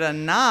wish you would have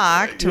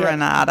knocked,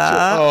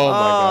 Renata. Oh, my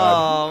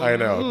God. I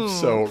know.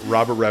 So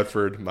Robert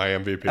Redford, my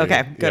MVP.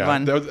 Okay, good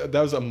one. That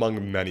was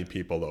among many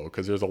people, though,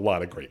 because there's a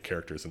lot of great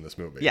characters in this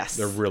movie. Yes.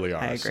 There really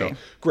are. I agree. So,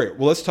 great.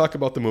 Well, let's talk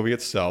about the movie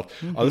itself.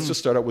 Let's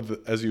just start out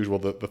with, as usual,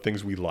 the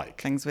things we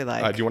like. Things we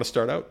like. Do you want to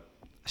start out?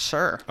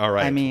 Sure. All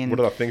right. I mean, what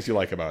are the things you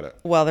like about it?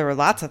 Well, there were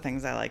lots of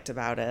things I liked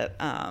about it.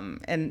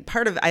 And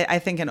part of, I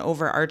think an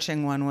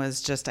overarching one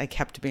was just, I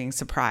kept being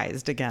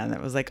surprised again. It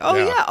was like, oh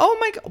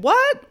my God,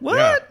 what?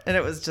 Yeah. And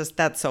it was just,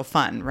 that's so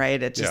fun,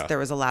 right? It just, there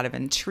was a lot of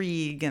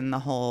intrigue and the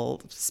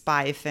whole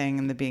spy thing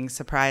and the being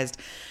surprised.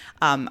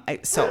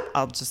 So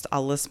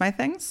I'll list my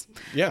things.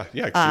 Yeah.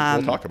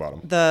 We'll talk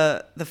about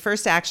them. The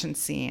first action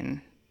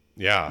scene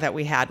that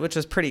we had, which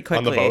was pretty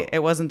quickly. On the boat? It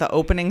wasn't the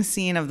opening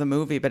scene of the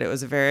movie, but it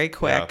was very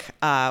quick.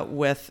 On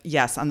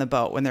the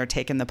boat when they're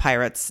taking the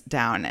pirates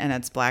down, and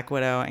it's Black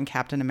Widow and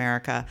Captain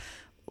America.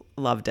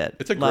 Loved it.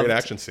 It's a great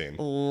action scene.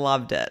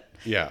 Loved it.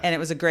 Yeah. And it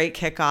was a great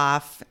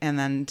kickoff, and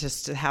then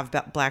just to have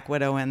Black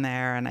Widow in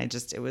there, and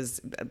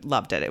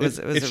loved it.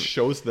 It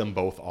shows them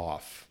both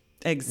off.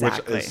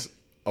 Exactly. Which is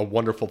a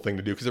wonderful thing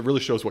to do, because it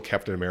really shows what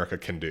Captain America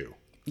can do.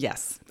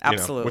 Yes,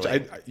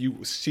 absolutely. Which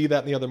you see that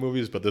in the other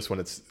movies, but this one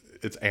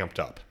it's amped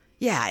up.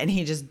 Yeah, and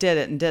he just did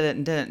it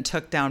and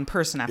took down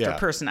person after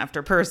person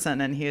after person,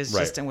 and he was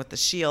just in with the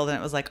shield, and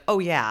it was like, oh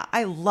yeah,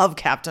 I love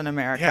Captain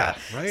America.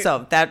 Yeah, right.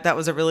 So that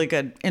was a really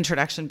good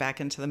introduction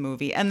back into the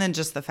movie, and then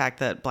just the fact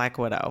that Black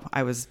Widow,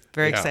 I was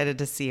very excited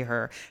to see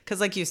her, because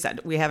like you said,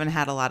 we haven't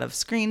had a lot of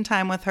screen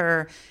time with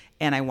her,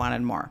 and I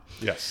wanted more.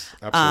 Yes,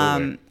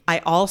 absolutely. I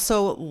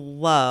also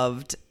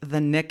loved the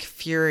Nick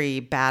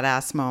Fury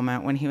badass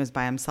moment when he was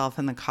by himself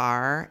in the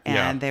car,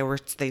 and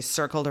they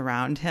circled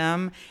around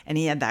him, and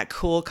he had that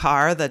cool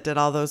car that did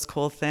all those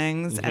cool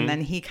things, and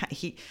then he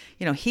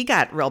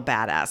got real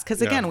badass,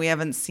 because again, we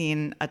haven't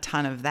seen a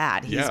ton of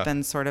that. He's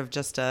been sort of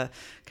just a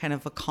kind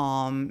of a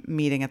calm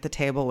meeting at the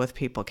table with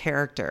people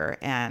character,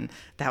 and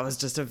that was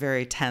just a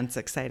very tense,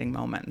 exciting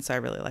moment. So I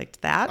really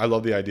liked that. I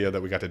love the idea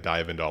that we got to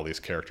dive into all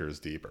these characters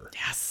deeper.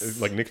 Yes.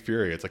 Like Nick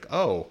Fury, it's like,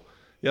 oh,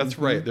 yeah, that's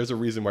right. There's a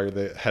reason why you're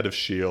the head of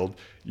S.H.I.E.L.D.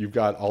 You've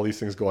got all these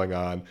things going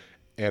on,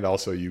 and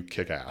also you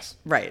kick ass.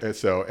 Right. And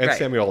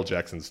Samuel L.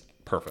 Jackson's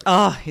perfect.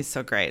 Oh, he's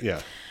so great. Yeah.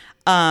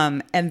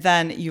 And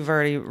then you've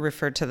already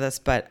referred to this,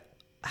 but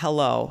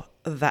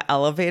the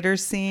elevator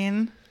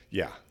scene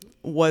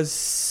was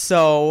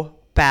so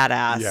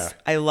badass. Yeah.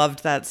 I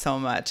loved that so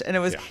much. And it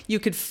was, Yeah. you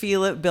could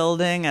feel it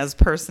building as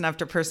person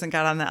after person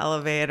got on the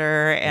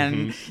elevator,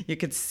 and you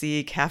could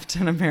see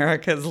Captain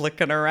America's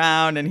looking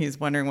around and he's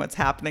wondering what's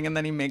happening. And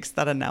then he makes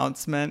that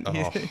announcement.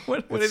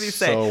 What did he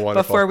say? So wonderful.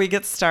 Before we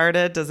get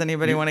started, does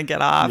anybody want to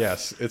get off?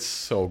 Yes, it's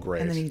so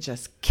great. And then he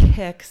just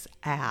kicks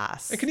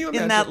ass. And can you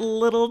imagine? In that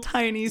little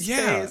tiny space.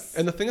 Yeah.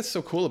 And the thing that's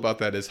so cool about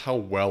that is how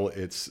well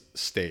it's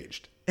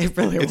staged. It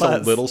really it's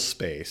was. a little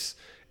space,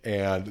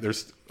 and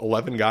there's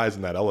 11 guys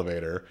in that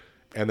elevator,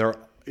 and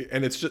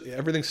it's just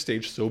everything's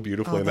staged so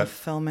beautifully. And the that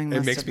filming it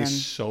must makes have me been...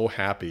 so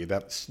happy.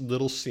 That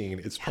little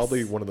scene, it's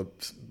probably one of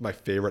my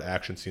favorite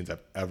action scenes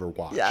I've ever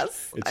watched.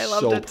 Yes, it's I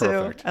loved so it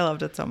perfect. too. I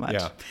loved it so much.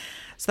 Yeah.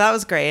 So that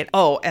was great.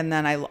 Oh, and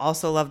then I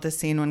also loved the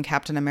scene when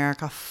Captain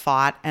America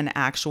fought an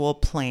actual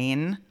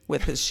plane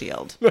with his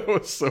shield. That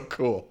was so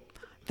cool.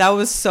 That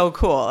was so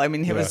cool. I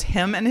mean, it was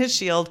him and his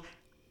shield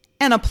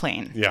and a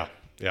plane. Yeah.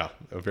 Yeah.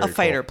 A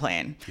fighter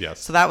plane. Yes.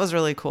 So that was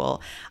really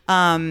cool.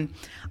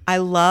 I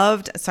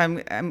loved, so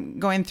I'm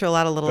going through a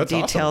lot of little That's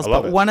details, awesome. I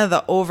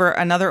love but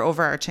it. another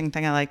overarching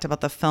thing I liked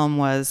about the film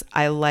was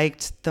I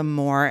liked the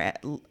more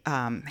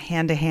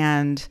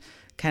hand-to-hand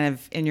kind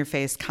of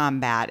in-your-face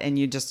combat, and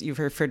you've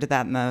referred to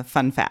that in the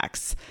fun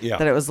facts,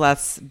 that it was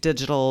less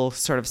digital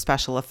sort of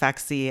special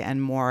effectsy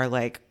and more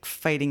like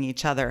fighting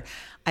each other.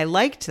 I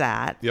liked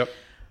that. Yep.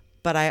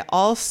 But I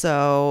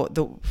also,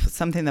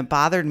 something that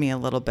bothered me a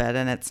little bit,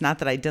 and it's not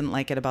that I didn't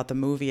like it about the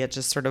movie, it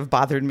just sort of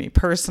bothered me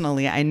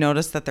personally. I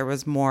noticed that there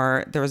was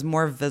more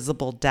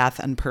visible death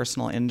and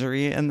personal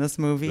injury in this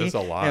movie. There's a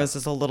lot. It was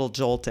just a little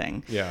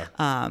jolting. Yeah.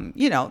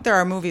 There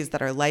are movies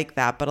that are like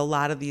that, but a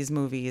lot of these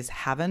movies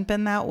haven't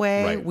been that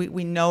way. Right.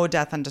 We know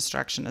death and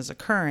destruction is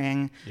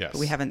occurring, Yes. but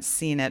we haven't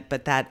seen it.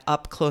 But that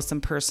up close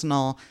and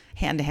personal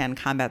hand-to-hand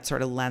combat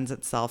sort of lends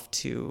itself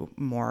to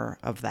more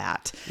of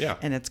that. Yeah.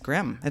 And it's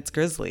grim. It's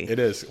grisly. It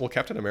is. Well,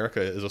 Captain America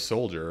is a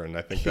soldier, and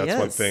I think that's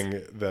one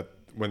thing that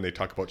when they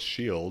talk about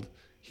S.H.I.E.L.D.,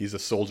 he's a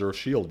soldier of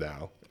S.H.I.E.L.D.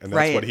 now. And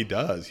that's what he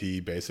does.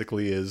 He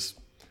basically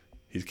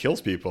he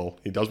kills people.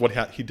 He does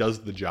he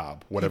does the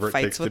job, whatever it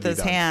takes to be done. He fights with his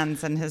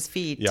hands and his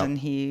feet, Yep. and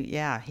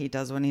he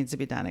does what needs to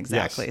be done.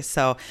 Exactly. Yes.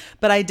 So,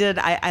 but I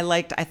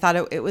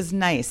thought it was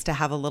nice to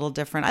have a little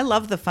different. I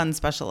love the fun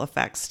special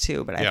effects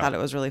too, but I thought it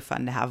was really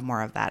fun to have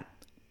more of that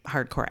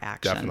hardcore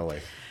action. Definitely.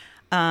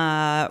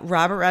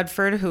 Robert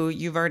Redford, who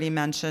you've already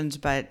mentioned,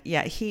 but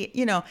yeah,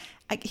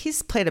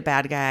 he's played a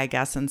bad guy, I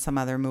guess, in some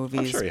other movies,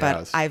 I'm sure he but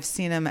has. I've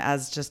seen him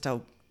as just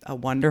a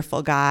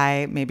wonderful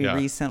guy, maybe Yeah.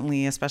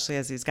 recently, especially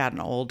as he's gotten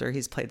older.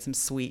 He's played some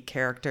sweet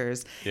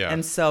characters. Yeah.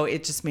 And so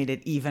it just made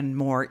it even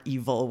more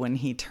evil when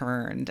he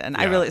turned. And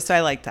Yeah. I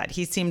liked that.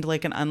 He seemed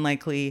like an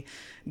unlikely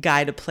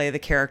guy to play the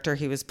character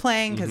he was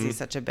playing because he's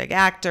such a big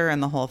actor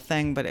and the whole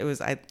thing. But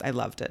I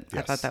loved it. I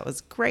Yes. thought that was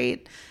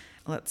great.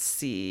 Let's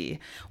see.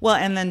 Well,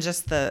 and then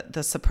just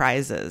the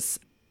surprises.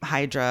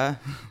 Hydra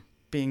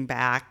being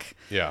back.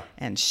 Yeah.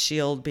 And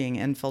S.H.I.E.L.D. being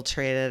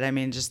infiltrated. I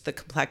mean, just the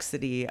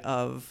complexity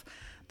of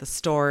the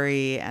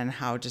story and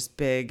how just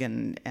big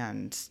and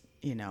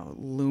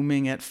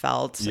looming it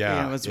felt.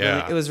 Yeah,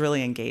 It was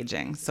really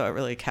engaging. So it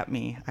really kept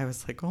me. I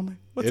was like, oh my,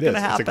 what's It going to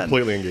is. happen? It's a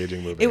completely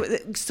engaging movie. It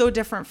was so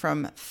different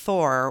from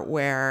Thor,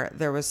 where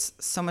there was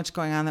so much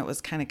going on that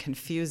was kind of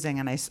confusing.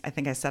 And I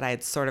think I said I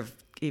had sort of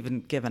even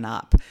given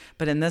up.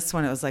 But in this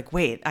one, it was like,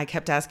 wait, I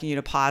kept asking you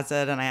to pause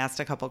it, and I asked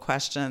a couple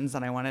questions,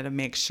 and I wanted to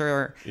make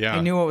sure I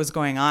knew what was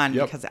going on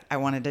because I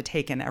wanted to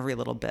take in every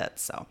little bit.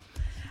 So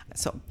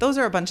those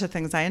are a bunch of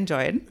things I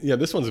enjoyed. Yeah,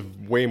 this one's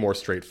way more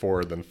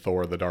straightforward than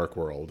Thor: The Dark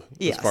World.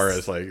 Yes. As far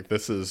as like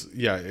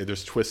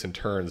there's twists and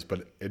turns,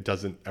 but it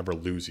doesn't ever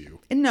lose you.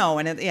 No,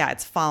 and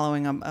it's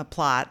following a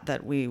plot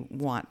that we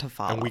want to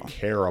follow. And we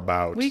care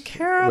about. We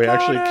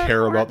actually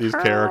care about these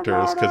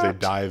characters because they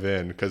dive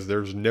in. Because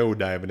there's no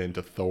diving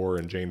into Thor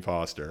and Jane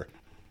Foster.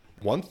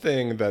 One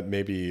thing that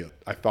maybe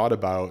I thought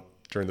about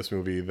during this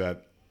movie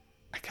that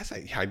I guess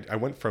I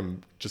went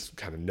from just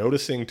kind of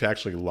noticing to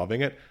actually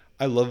loving it.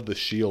 I love the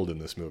shield in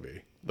this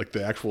movie, like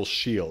the actual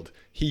shield.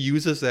 He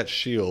uses that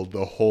shield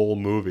the whole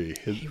movie.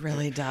 He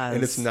really does.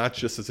 And it's not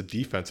just as a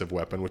defensive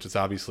weapon, which it's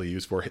obviously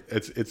used for.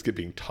 It's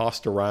being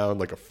tossed around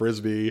like a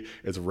frisbee.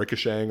 It's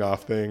ricocheting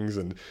off things.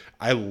 And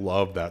I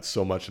love that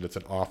so much that it's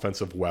an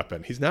offensive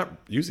weapon. He's not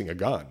using a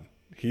gun.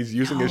 He's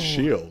using his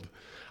shield.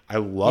 I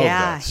love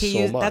that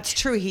so much. That's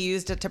true. He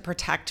used it to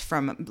protect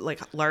from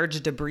like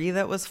large debris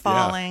that was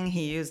falling. Yeah.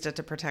 He used it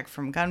to protect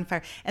from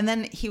gunfire. And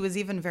then he was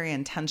even very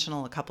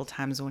intentional a couple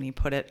times when he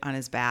put it on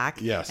his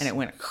back. Yes. And it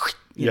went,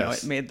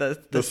 it made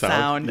the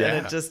sound. Yeah.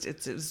 And it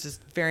was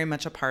just very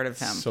much a part of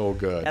him. So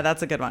good. Yeah,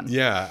 that's a good one.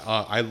 Yeah.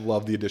 I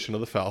love the addition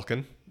of the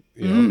Falcon.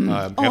 Anthony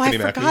I Mackie.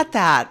 forgot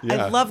that.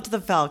 Yeah. I loved the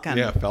Falcon.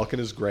 Yeah, Falcon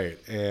is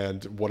great.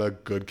 And what a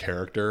good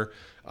character.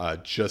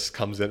 Just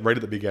comes in right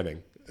at the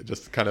beginning.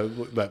 Just kind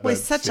of that. Well,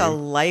 he's such a scene.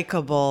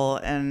 likable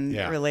and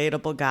Yeah.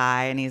 relatable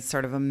guy, and he's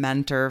sort of a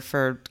mentor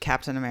for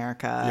Captain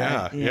America.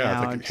 Yeah, you yeah.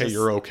 know, It's like, hey, just-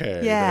 you're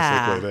okay.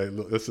 Yeah.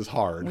 Basically, this is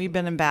hard. We've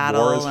been in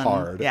battle. War is and-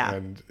 hard. Yeah.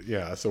 And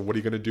yeah, so what are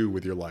you going to do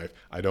with your life?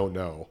 I don't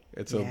know.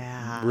 It's a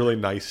Yeah. really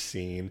nice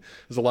scene.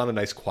 There's a lot of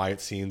nice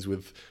quiet scenes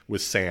with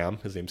Sam.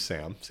 His name's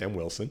Sam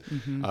Wilson.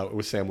 Mm-hmm.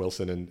 With Sam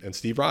Wilson and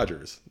Steve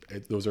Rogers.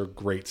 Those are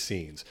great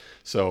scenes.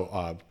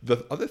 So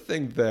the other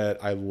thing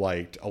that I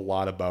liked a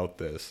lot about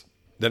this,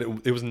 that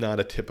it was not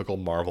a typical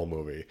Marvel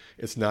movie.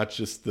 It's not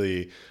just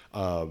the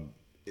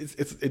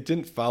it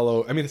didn't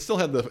follow. I mean, it still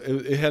had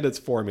it had its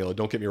formula.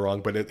 Don't get me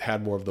wrong, but it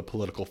had more of the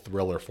political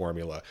thriller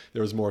formula.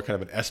 There was more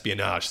kind of an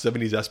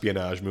 70s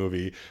espionage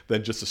movie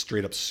than just a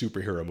straight up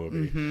superhero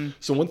movie. Mm-hmm.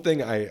 So one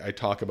thing I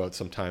talk about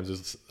sometimes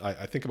is I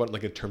think about it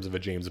like in terms of a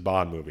James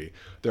Bond movie.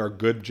 There are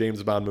good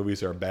James Bond movies.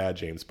 There are bad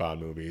James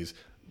Bond movies.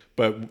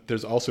 But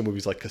there's also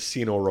movies like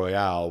Casino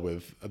Royale,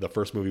 with the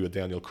first movie with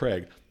Daniel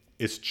Craig.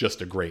 It's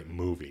just a great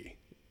movie.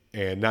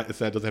 And I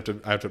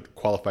have to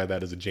qualify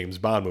that as a James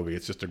Bond movie.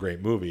 It's just a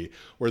great movie.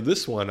 Where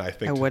this one, I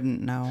think I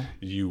wouldn't know.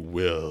 you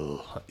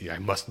will. Yeah, I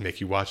must make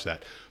you watch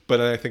that. But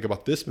then I think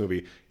about this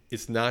movie.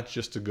 It's not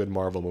just a good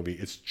Marvel movie.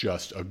 It's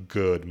just a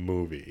good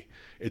movie.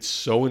 It's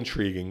so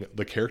intriguing.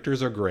 The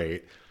characters are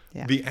great.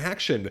 Yeah. The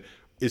action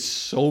is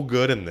so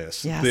good in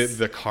this. Yes.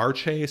 The car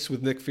chase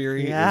with Nick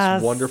Fury Yes.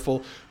 is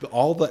wonderful.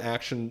 All the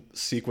action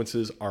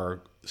sequences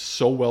are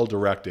so well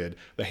directed.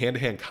 The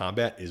hand-to-hand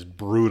combat is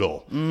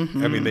brutal.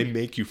 Mm-hmm. I mean, they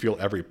make you feel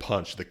every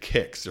punch. The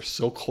kicks, they're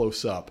so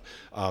close up,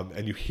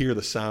 and you hear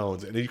the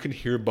sounds, and you can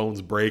hear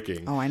bones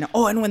breaking. Oh, I know.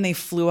 Oh, and when they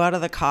flew out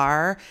of the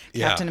car,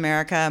 Yeah. Captain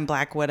America and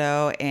Black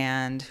Widow,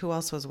 and who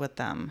else was with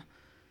them?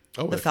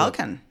 Oh, The I thought-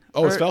 Falcon.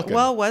 Oh, it's Falcon.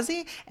 Well, was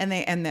he? And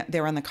they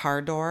were on the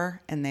car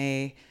door, and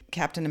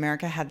Captain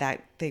America had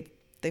that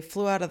they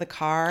flew out of the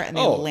car and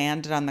they Oh.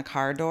 landed on the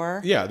car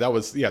door. Yeah, that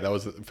was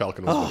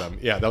Falcon was with them.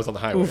 Yeah, that was on the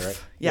highway, Oof.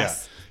 right?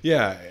 Yes.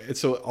 Yeah. And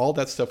so all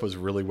that stuff was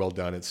really well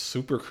done. It's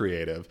super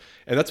creative.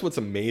 And that's what's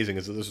amazing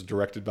is that this was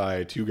directed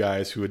by two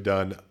guys who had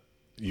done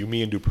You,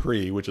 Me, and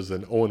Dupree, which is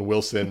an Owen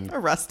Wilson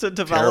Arrested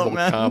terrible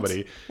Development,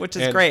 comedy. which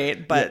is And-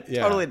 great, but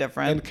yeah, totally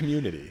different. And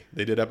Community.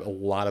 They did have a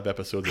lot of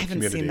episodes of I haven't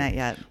Community. seen that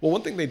yet. Well,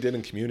 one thing they did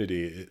in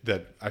Community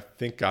that I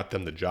think got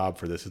them the job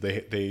for this is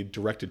they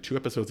directed 2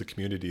 episodes of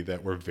Community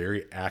that were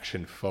very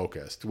action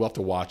focused. We'll have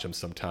to watch them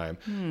sometime,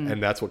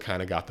 and that's what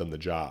kind of got them the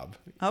job.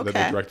 That they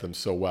Okay. directed them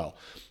so well.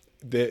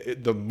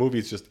 The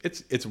movie's just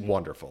it's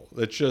wonderful.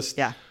 It's just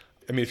Yeah.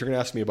 I mean, if you're going to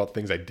ask me about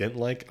things I didn't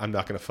like, I'm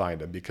not going to find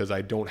them because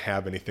I don't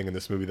have anything in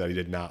this movie that I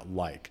did not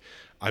like.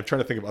 I'm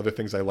trying to think of other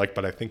things I like,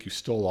 but I think you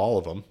stole all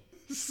of them.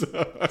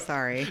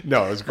 Sorry.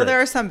 No, it was great. Well,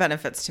 there are some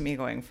benefits to me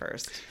going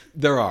first.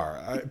 There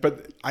are,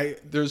 but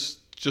there's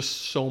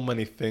just so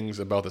many things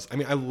about this. I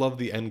mean, I love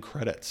the end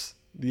credits.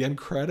 The end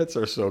credits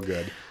are so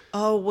good.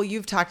 Oh, well,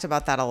 you've talked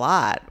about that a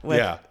lot.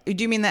 Yeah. Do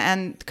you mean the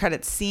end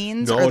credit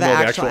scenes No, or the the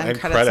actual end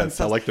credits. I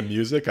themselves? like the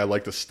music. I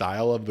like the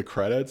style of the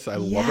credits. I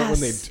love it when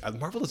Yes.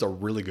 Marvel does a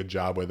really good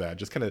job with that.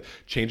 Just kind of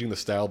changing the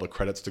style of the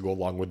credits to go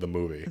along with the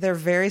movie. They're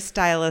very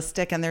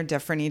stylistic and they're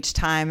different each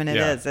time. And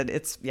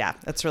Yeah.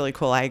 it's really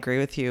cool. I agree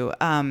with you.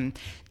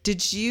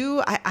 Did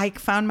you, I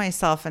found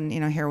myself, and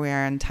here we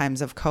are in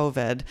times of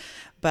COVID,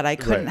 but I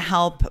couldn't Right.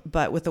 help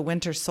but with the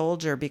Winter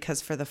Soldier,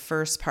 because for the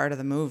first part of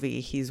the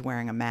movie, he's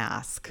wearing a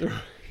mask.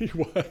 He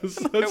was. That's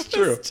It was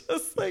true.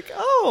 just like,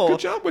 oh, Good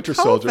job, Winter COVID.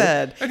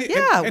 Soldier. And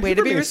Yeah, and way he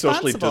to be remained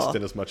socially responsible.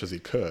 distant as much as he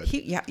could.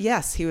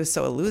 Yes, he was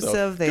so elusive.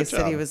 So, They good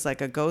said he job. was like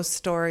a ghost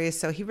story.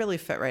 So he really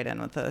fit right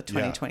in with the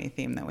 2020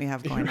 theme that we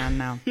have going on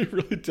now. He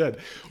really did.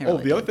 He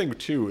really The other thing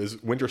too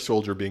is Winter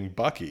Soldier being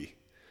Bucky.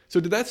 So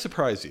did that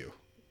surprise you?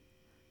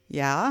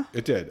 Yeah.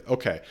 It did.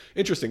 Okay.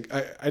 Interesting.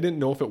 I didn't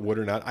know if it would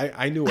or not.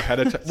 I knew ahead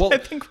of time. Well, I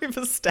think we've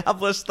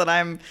established that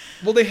I'm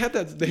they had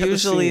that. They had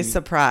usually the scene,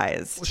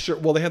 surprised. Sure.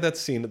 Well, they had that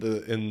scene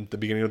in the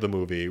beginning of the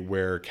movie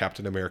where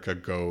Captain America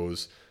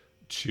goes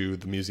to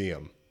the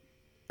museum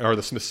or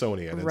the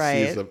Smithsonian and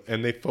Right. sees them,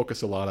 and they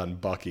focus a lot on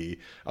Bucky.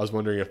 I was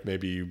wondering if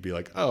maybe you'd be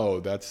like,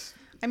 oh, that's.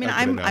 I mean,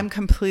 I didn't I'm know.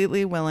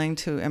 completely willing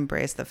to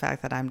embrace the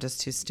fact that I'm just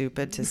too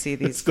stupid to see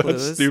these It's not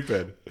clues.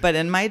 stupid. But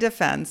in my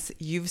defense,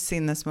 you've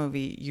seen this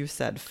movie, you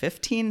said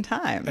 15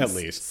 times. At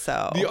least.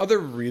 So The other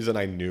reason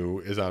I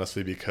knew is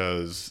honestly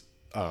because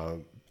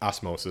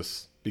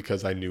osmosis,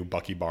 because I knew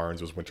Bucky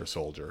Barnes was Winter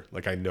Soldier.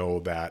 Like I know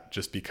that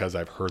just because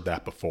I've heard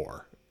that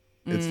before.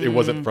 It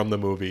wasn't from the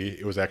movie.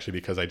 It was actually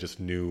because I just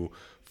knew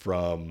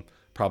from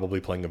probably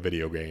playing a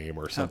video game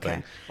or something,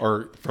 Okay.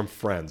 or from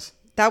friends.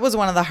 that was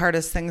one of the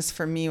hardest things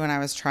for me when I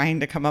was trying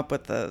to come up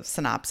with the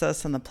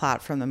synopsis and the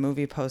plot from the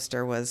movie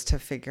poster, was to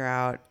figure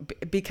out,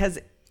 because,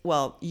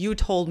 well, you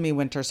told me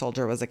Winter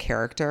Soldier was a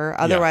character.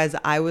 Otherwise,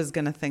 I was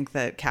going to think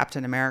that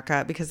Captain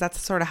America, because that's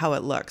sort of how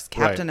it looks.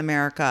 Captain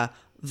America,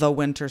 the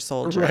Winter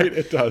Soldier. Right,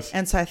 it does.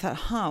 And so I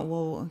thought,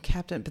 well,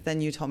 Captain, but then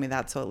you told me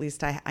that. So at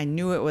least I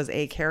knew it was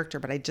a character,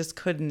 but I just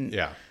couldn't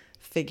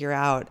figure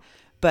out.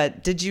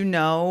 But did you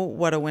know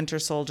what a Winter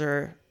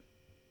Soldier,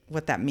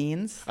 what that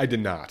means? I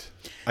did not.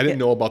 I didn't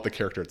know about the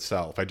character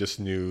itself. I just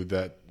knew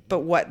that But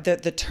what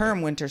the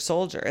term Winter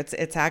Soldier,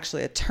 it's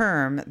actually a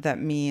term that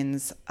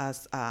means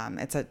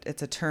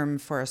it's a term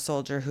for a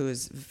soldier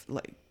who's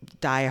like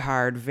die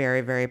hard,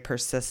 very, very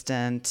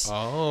persistent,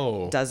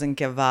 doesn't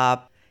give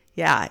up.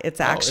 Yeah, it's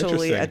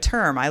actually a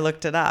term. I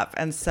looked it up.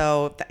 And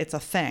so it's a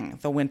thing,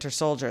 the Winter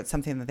Soldier. It's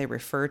something that they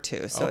refer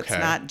to. So it's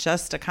not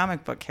just a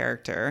comic book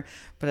character,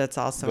 but it's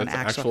also an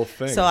actual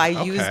thing. So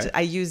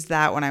I used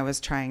that when I was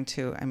trying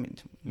to,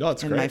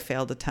 it's in great. my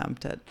failed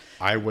attempt at.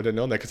 I would have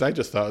known that because I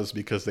just thought it was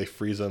because they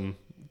freeze them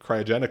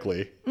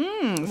cryogenically.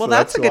 Well,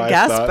 that's a good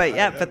guess,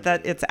 but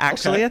that it's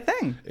actually a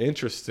thing.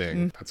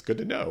 Interesting. That's good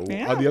to know.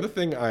 Yeah. The other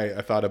thing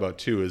I thought about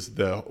too is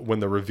when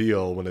the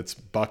reveal, when it's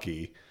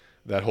Bucky,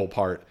 that whole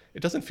part,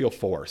 it doesn't feel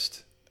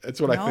forced. It's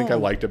what I think I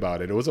liked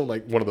about it. It wasn't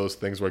like one of those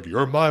things where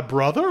you're my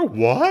brother?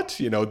 What?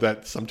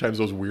 That sometimes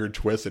those weird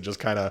twists, it just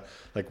kind of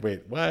like,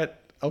 wait, what?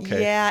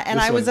 Okay. Yeah, and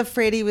I was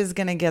afraid he was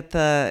going to get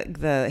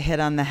the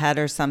hit on the head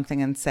or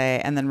something and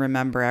then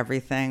remember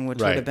everything, which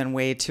would have been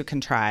way too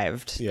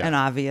contrived and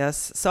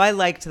obvious. So I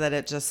liked that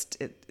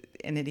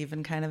it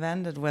even kind of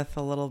ended with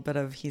a little bit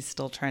of he's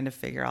still trying to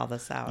figure all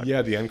this out.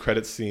 Yeah, the end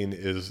credit scene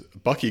is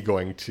Bucky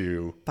going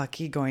to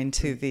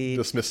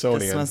the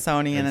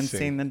Smithsonian and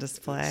seeing the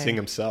display. Seeing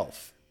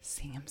himself.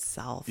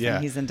 Yeah.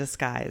 And he's in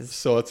disguise.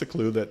 So it's a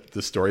clue that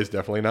the story's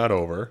definitely not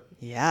over.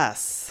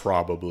 Yes.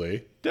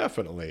 Probably.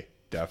 Definitely.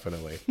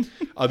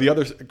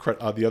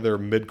 The other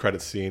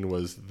mid-credit scene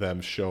was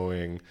them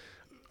showing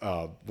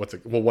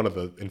one of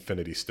the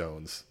Infinity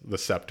Stones, the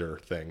scepter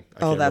thing.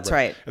 That's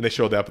right. And they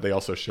showed that, but they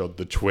also showed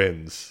the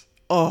twins.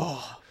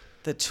 Oh,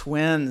 the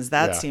twins.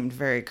 That seemed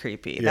very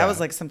creepy. Yeah. That was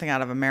like something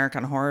out of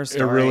American Horror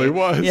Story. It really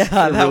was.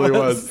 Yeah, it really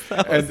was.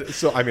 And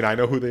so, I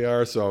know who they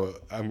are, so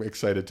I'm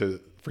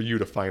excited for you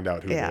to find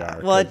out who they are.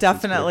 Well, it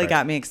definitely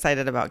got me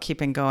excited about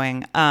keeping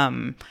going.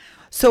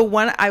 So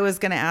one I was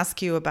going to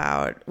ask you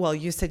about, well,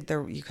 you said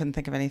you couldn't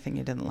think of anything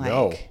you didn't like.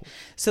 No.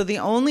 So the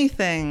only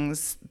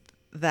things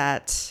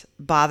that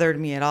bothered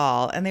me at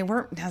all, and they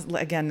weren't,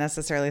 again,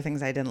 necessarily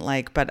things I didn't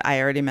like, but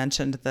I already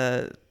mentioned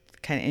the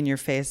kind of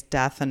in-your-face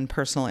death and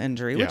personal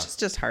injury, which is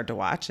just hard to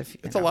watch if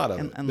it's a lot of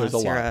it.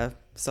 Unless you're a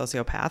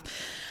sociopath.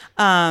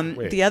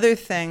 The other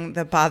thing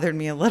that bothered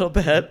me a little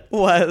bit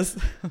was...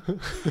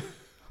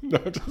 No,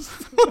 I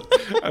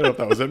don't know if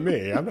that was at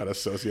me. I'm not a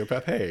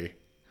sociopath. Hey.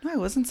 No, I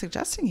wasn't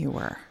suggesting you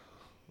were.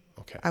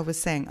 Okay. I was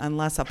saying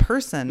unless a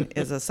person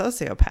is a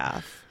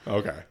sociopath.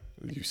 Okay.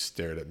 You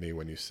stared at me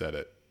when you said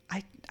it.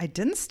 I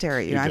didn't stare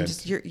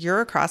at you.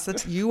 You're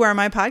across you are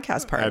my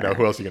podcast partner. I know.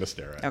 Who else are you going to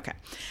stare at? Okay.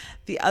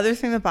 The other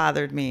thing that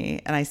bothered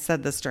me, and I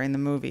said this during the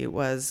movie,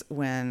 was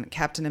when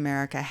Captain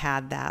America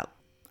had that,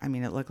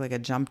 it looked like a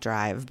jump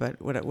drive,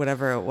 but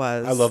whatever it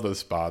was. I love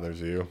this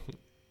bothers you.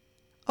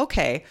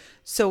 Okay,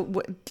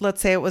 so let's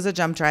say it was a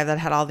jump drive that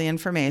had all the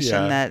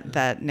information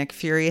that Nick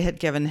Fury had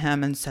given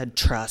him and said,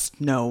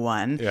 trust no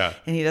one. Yeah.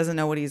 And he doesn't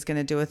know what he's going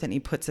to do with it. And he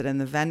puts it in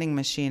the vending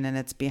machine and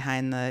it's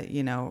behind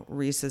the,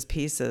 Reese's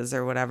Pieces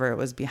or whatever it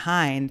was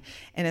behind.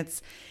 And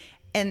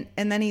and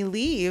then he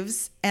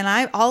leaves.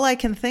 And all I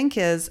can think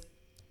is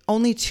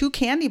only 2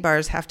 candy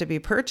bars have to be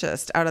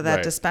purchased out of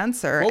that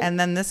dispenser. And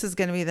then this is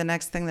going to be the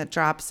next thing that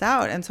drops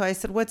out. And so I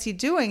said, what's he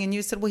doing? And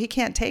you said, well, he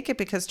can't take it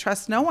because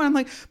trust no one. I'm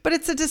like, but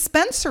it's a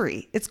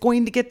dispensary. It's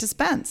going to get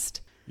dispensed.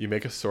 You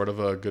make a sort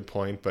of a good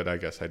point, but I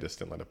guess I just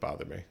didn't let it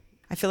bother me.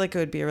 I feel like it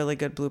would be a really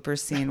good blooper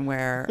scene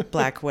where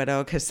Black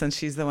Widow, because since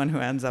she's the one who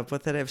ends up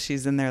with it, if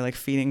she's in there like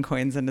feeding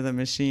coins into the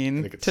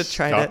machine to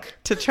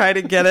try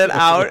to get it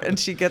out, and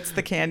she gets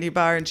the candy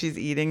bar and she's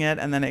eating it,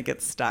 and then it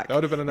gets stuck. That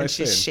would have been a nice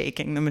scene. And she's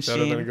shaking the machine. That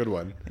would have been a good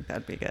one. I think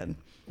that'd be good.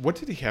 What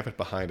did he have it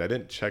behind? I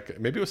didn't check.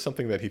 Maybe it was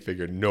something that he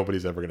figured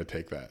nobody's ever going to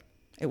take that.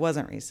 It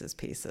wasn't Reese's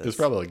Pieces. It was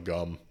probably like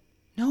gum.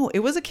 No, it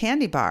was a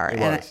candy bar,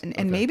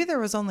 and maybe there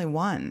was only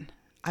one.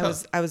 I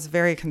was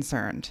very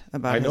concerned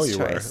about his choice. I know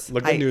you were.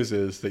 The good news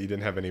is that you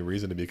didn't have any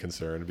reason to be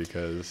concerned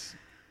because...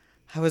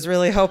 I was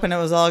really hoping it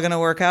was all going to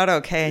work out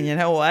okay, and you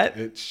know what?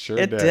 It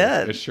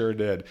did. It sure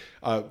did.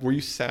 Were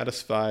you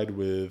satisfied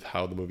with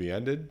how the movie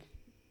ended?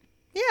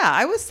 Yeah,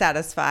 I was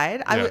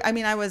satisfied. Yeah.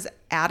 I was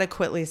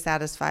adequately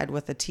satisfied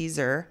with the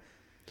teaser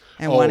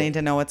and wanting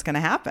to know what's going to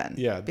happen.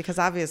 Yeah. Because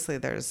obviously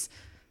there's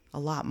a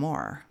lot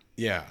more.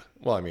 Yeah.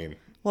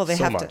 Well, they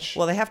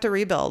have to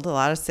rebuild a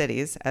lot of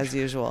cities as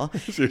usual.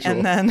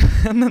 And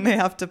then they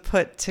have to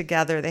put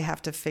together, they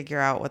have to figure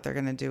out what they're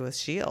going to do with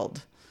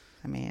S.H.I.E.L.D.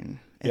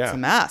 It's a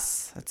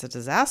mess. It's a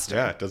disaster.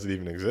 Yeah, it doesn't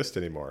even exist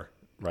anymore,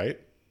 right?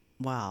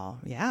 Well,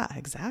 yeah,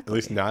 exactly. At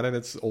least not in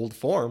its old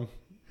form,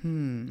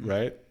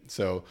 right?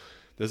 So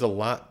there's a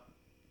lot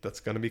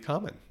that's going to be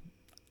coming.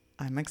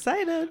 I'm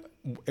excited.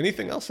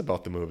 Anything else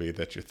about the movie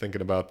that you're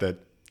thinking about that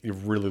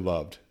you've really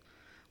loved?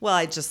 Well,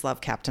 I just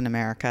love Captain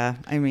America.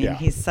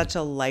 He's such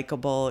a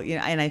likable,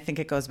 and I think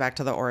it goes back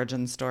to the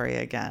origin story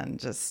again,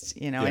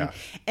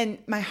 and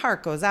my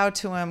heart goes out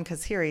to him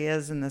because here he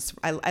is in this.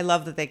 I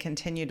love that they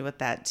continued with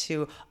that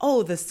too.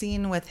 Oh, the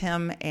scene with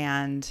him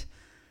and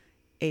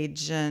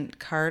Agent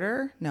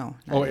Carter? No,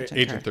 not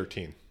Agent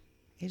 13.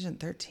 Agent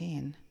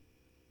 13.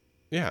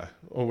 Yeah.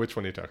 Oh, which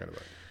one are you talking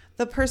about?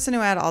 The person who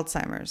had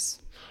Alzheimer's.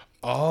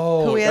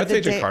 Oh, that's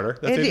Agent Carter.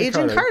 That's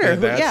Agent Carter.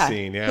 That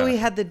scene, yeah. Who he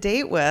had the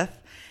date with.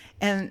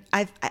 And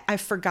I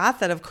forgot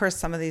that, of course,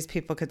 some of these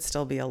people could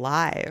still be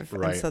alive.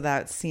 Right. And so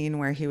that scene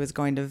where he was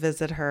going to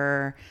visit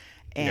her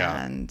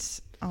and,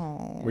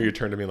 where you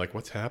turned to me like,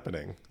 what's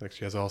happening? Like,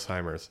 she has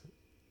Alzheimer's.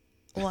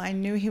 Well, I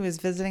knew he was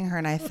visiting her,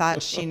 and I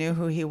thought she knew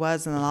who he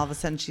was. And then all of a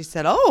sudden she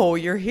said, oh,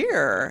 you're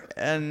here.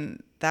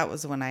 And that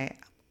was when I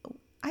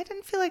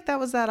didn't feel like that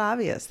was that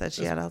obvious that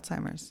she had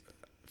Alzheimer's.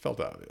 Felt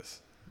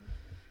obvious.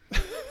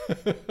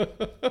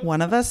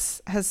 One of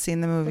us has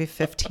seen the movie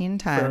 15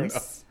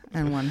 times,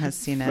 and one has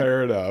seen it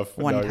Fair enough.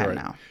 one No, time right.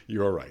 now.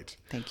 You're right.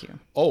 Thank you.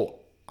 Oh,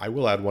 I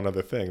will add one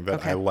other thing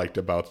that I liked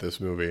about this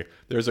movie.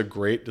 There's a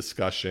great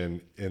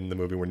discussion in the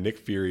movie where Nick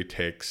Fury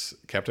takes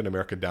Captain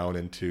America down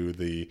into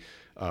the,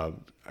 I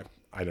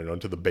don't know,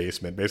 into the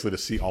basement, basically to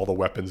see all the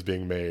weapons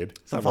being made.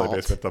 It's not really a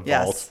basement, the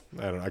vault.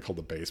 I don't know, I call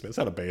it the basement. It's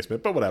not a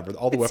basement, but whatever.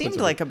 All the weapons. It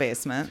seemed like a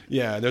basement.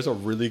 Yeah, and there's a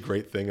really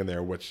great thing in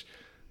there where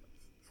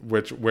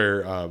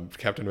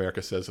Captain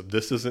America says,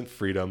 "This isn't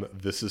freedom,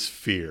 this is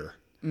fear."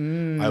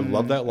 I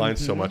love that line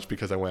so much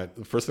because the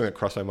first thing that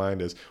crossed my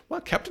mind is, well,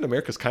 Captain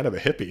America's kind of a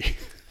hippie.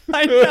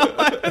 I know.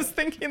 I was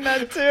thinking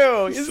that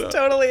too. He's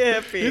totally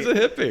a hippie. He's a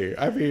hippie.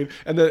 I mean,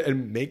 and then it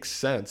makes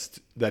sense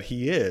that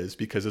he is,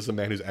 because this is a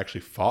man who's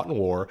actually fought in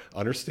war,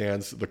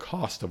 understands the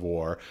cost of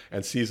war,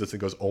 and sees this and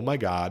goes, "Oh my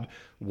God,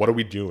 what are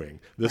we doing?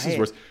 This is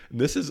worse."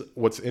 And this is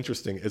what's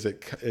interesting.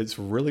 It's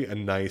really a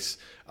nice.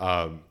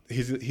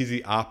 He's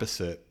the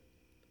opposite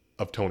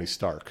of Tony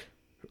Stark.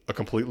 A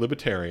complete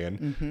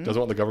libertarian, doesn't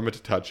want the government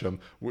to touch him,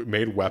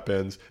 made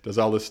weapons, does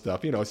all this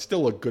stuff. You know,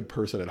 still a good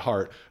person at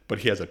heart, but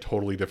he has a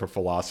totally different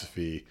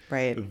philosophy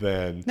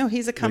than... No,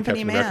 he's a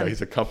company man. America.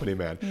 He's a company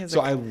man.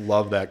 I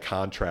love that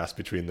contrast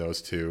between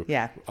those two,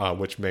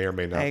 which may or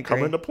may not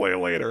come into play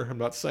later. I'm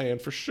not saying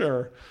for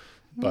sure,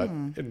 but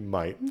it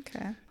might.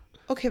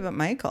 Okay, but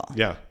Michael.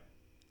 Yeah.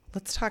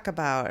 Let's talk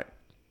about...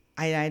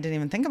 I didn't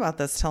even think about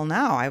this till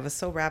now. I was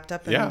so wrapped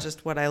up in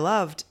just what I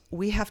loved.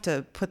 We have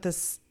to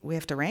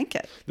rank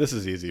it. This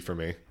is easy for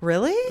me.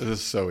 Really? This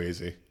is so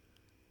easy.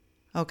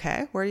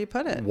 Okay. Where do you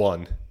put it?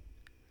 1.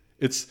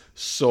 It's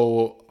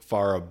so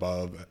far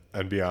above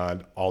and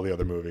beyond all the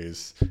other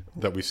movies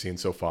that we've seen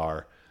so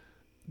far.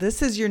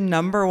 This is your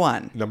number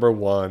 1. Number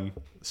 1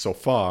 so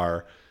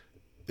far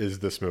is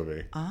this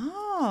movie.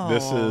 Oh.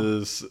 This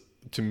is,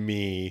 to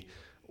me,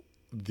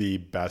 the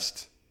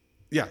best.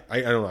 Yeah,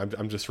 I don't know.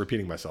 I'm just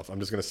repeating myself. I'm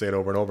just going to say it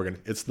over and over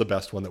again. It's the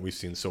best one that we've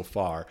seen so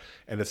far,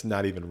 and it's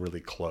not even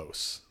really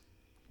close.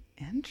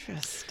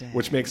 Interesting.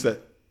 Which makes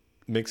it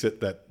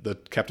that the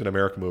Captain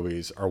America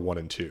movies are 1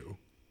 and 2.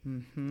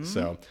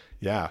 So,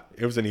 yeah,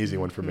 it was an easy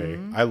one for me.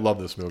 I love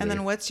this movie. And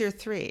then what's your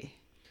 3?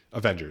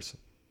 Avengers.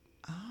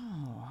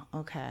 Oh,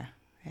 okay.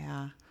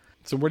 Yeah.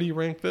 So where do you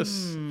rank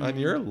this on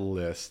your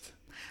list?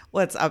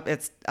 Well,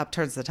 it's up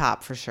towards the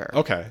top for sure.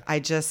 Okay.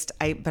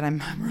 But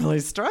I'm really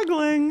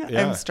struggling.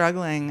 Yeah. I'm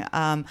struggling.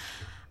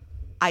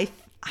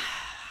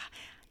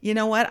 You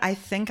know what? I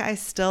think I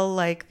still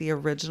like the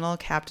original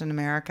Captain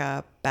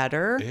America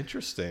better.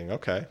 Interesting.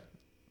 Okay.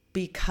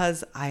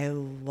 Because I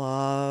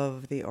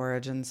love the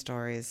origin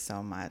stories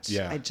so much.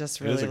 Yeah. I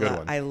just really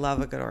love. I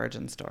love a good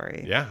origin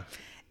story. Yeah.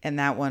 And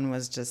that one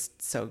was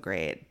just so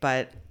great.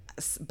 But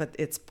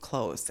it's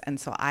close. And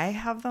so I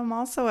have them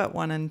also at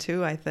 1 and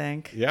 2, I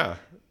think. Yeah.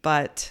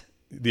 But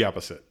the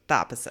opposite.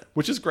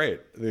 Which is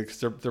great.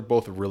 They're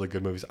both really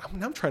good movies.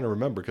 I'm trying to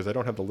remember because I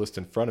don't have the list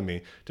in front of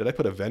me. Did I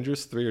put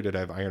Avengers 3 or did I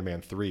have Iron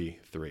Man 3?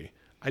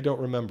 I don't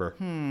remember.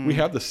 We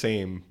have the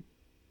same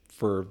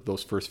for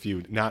those first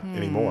few. Not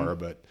anymore,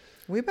 but...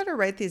 We better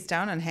write these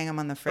down and hang them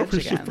on the fridge again.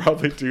 We should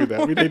probably do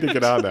that. We need to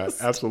get on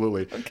that.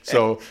 Absolutely. Okay.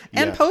 So,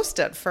 and post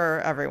it for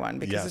everyone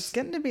because it's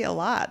getting to be a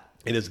lot.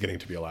 It is getting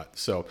to be a lot.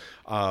 So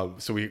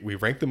we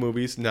rank the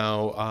movies.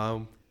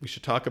 Now we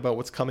should talk about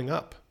what's coming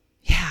up.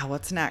 Yeah,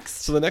 what's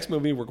next? So the next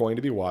movie we're going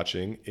to be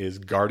watching is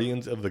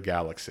Guardians of the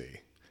Galaxy.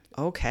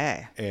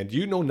 Okay. And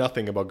you know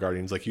nothing about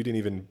Guardians. Like, you didn't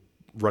even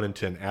run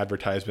into an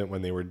advertisement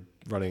when they were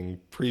running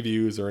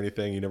previews or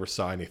anything. You never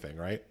saw anything,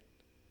 right?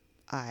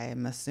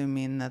 I'm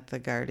assuming that the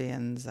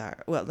Guardians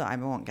are... Well, I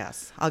won't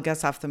guess. I'll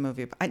guess off the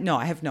movie.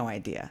 I have no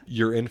idea.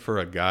 You're in for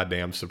a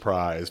goddamn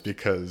surprise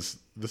because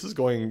this is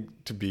going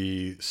to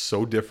be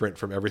so different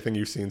from everything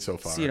you've seen so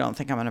far. So you don't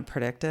think I'm going to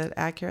predict it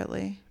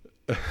accurately?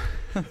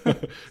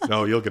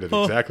 No, you'll get it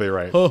exactly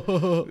right.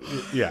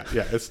 Yeah,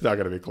 it's not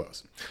going to be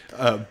close.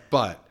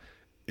 But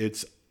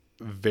it's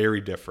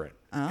very different.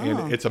 Oh.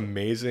 And it's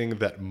amazing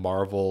that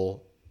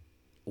Marvel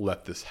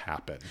let this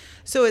happen.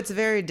 So it's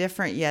very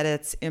different, yet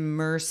it's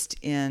immersed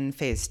in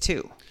phase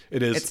 2.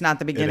 It is. It's not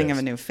the beginning of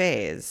a new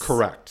phase.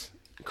 Correct.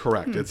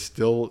 It's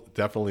still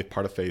definitely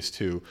part of phase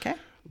 2. Okay.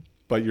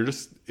 But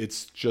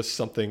it's just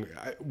something,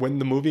 when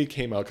the movie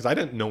came out, because I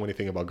didn't know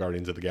anything about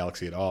Guardians of the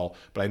Galaxy at all,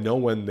 but I know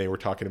when they were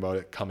talking about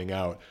it coming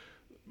out,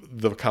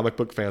 the comic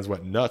book fans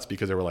went nuts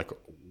because they were like,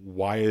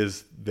 why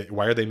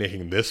are they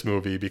making this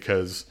movie?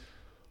 Because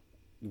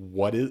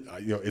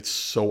it's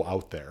so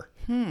out there.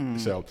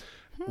 So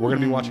we're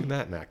going to be watching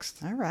that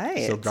next. All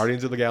right. So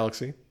Guardians of the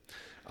Galaxy.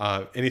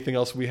 Anything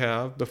else we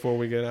have before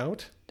we get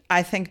out?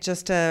 I think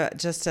just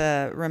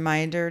a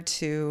reminder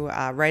to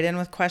write in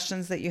with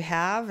questions that you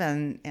have,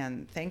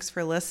 and thanks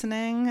for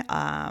listening.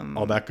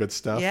 All that good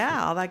stuff.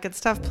 Yeah, all that good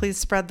stuff. Please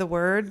spread the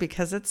word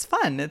because it's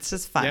fun. It's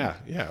just fun.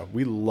 Yeah.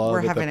 We love We're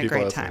it having that a people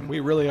great listen. time. We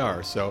really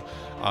are. So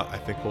I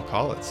think we'll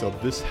call it. So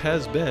this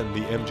has been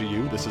the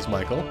MGU. This is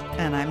Michael.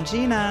 And I'm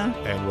Gina.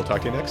 And we'll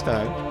talk to you next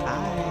time.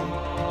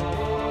 Bye.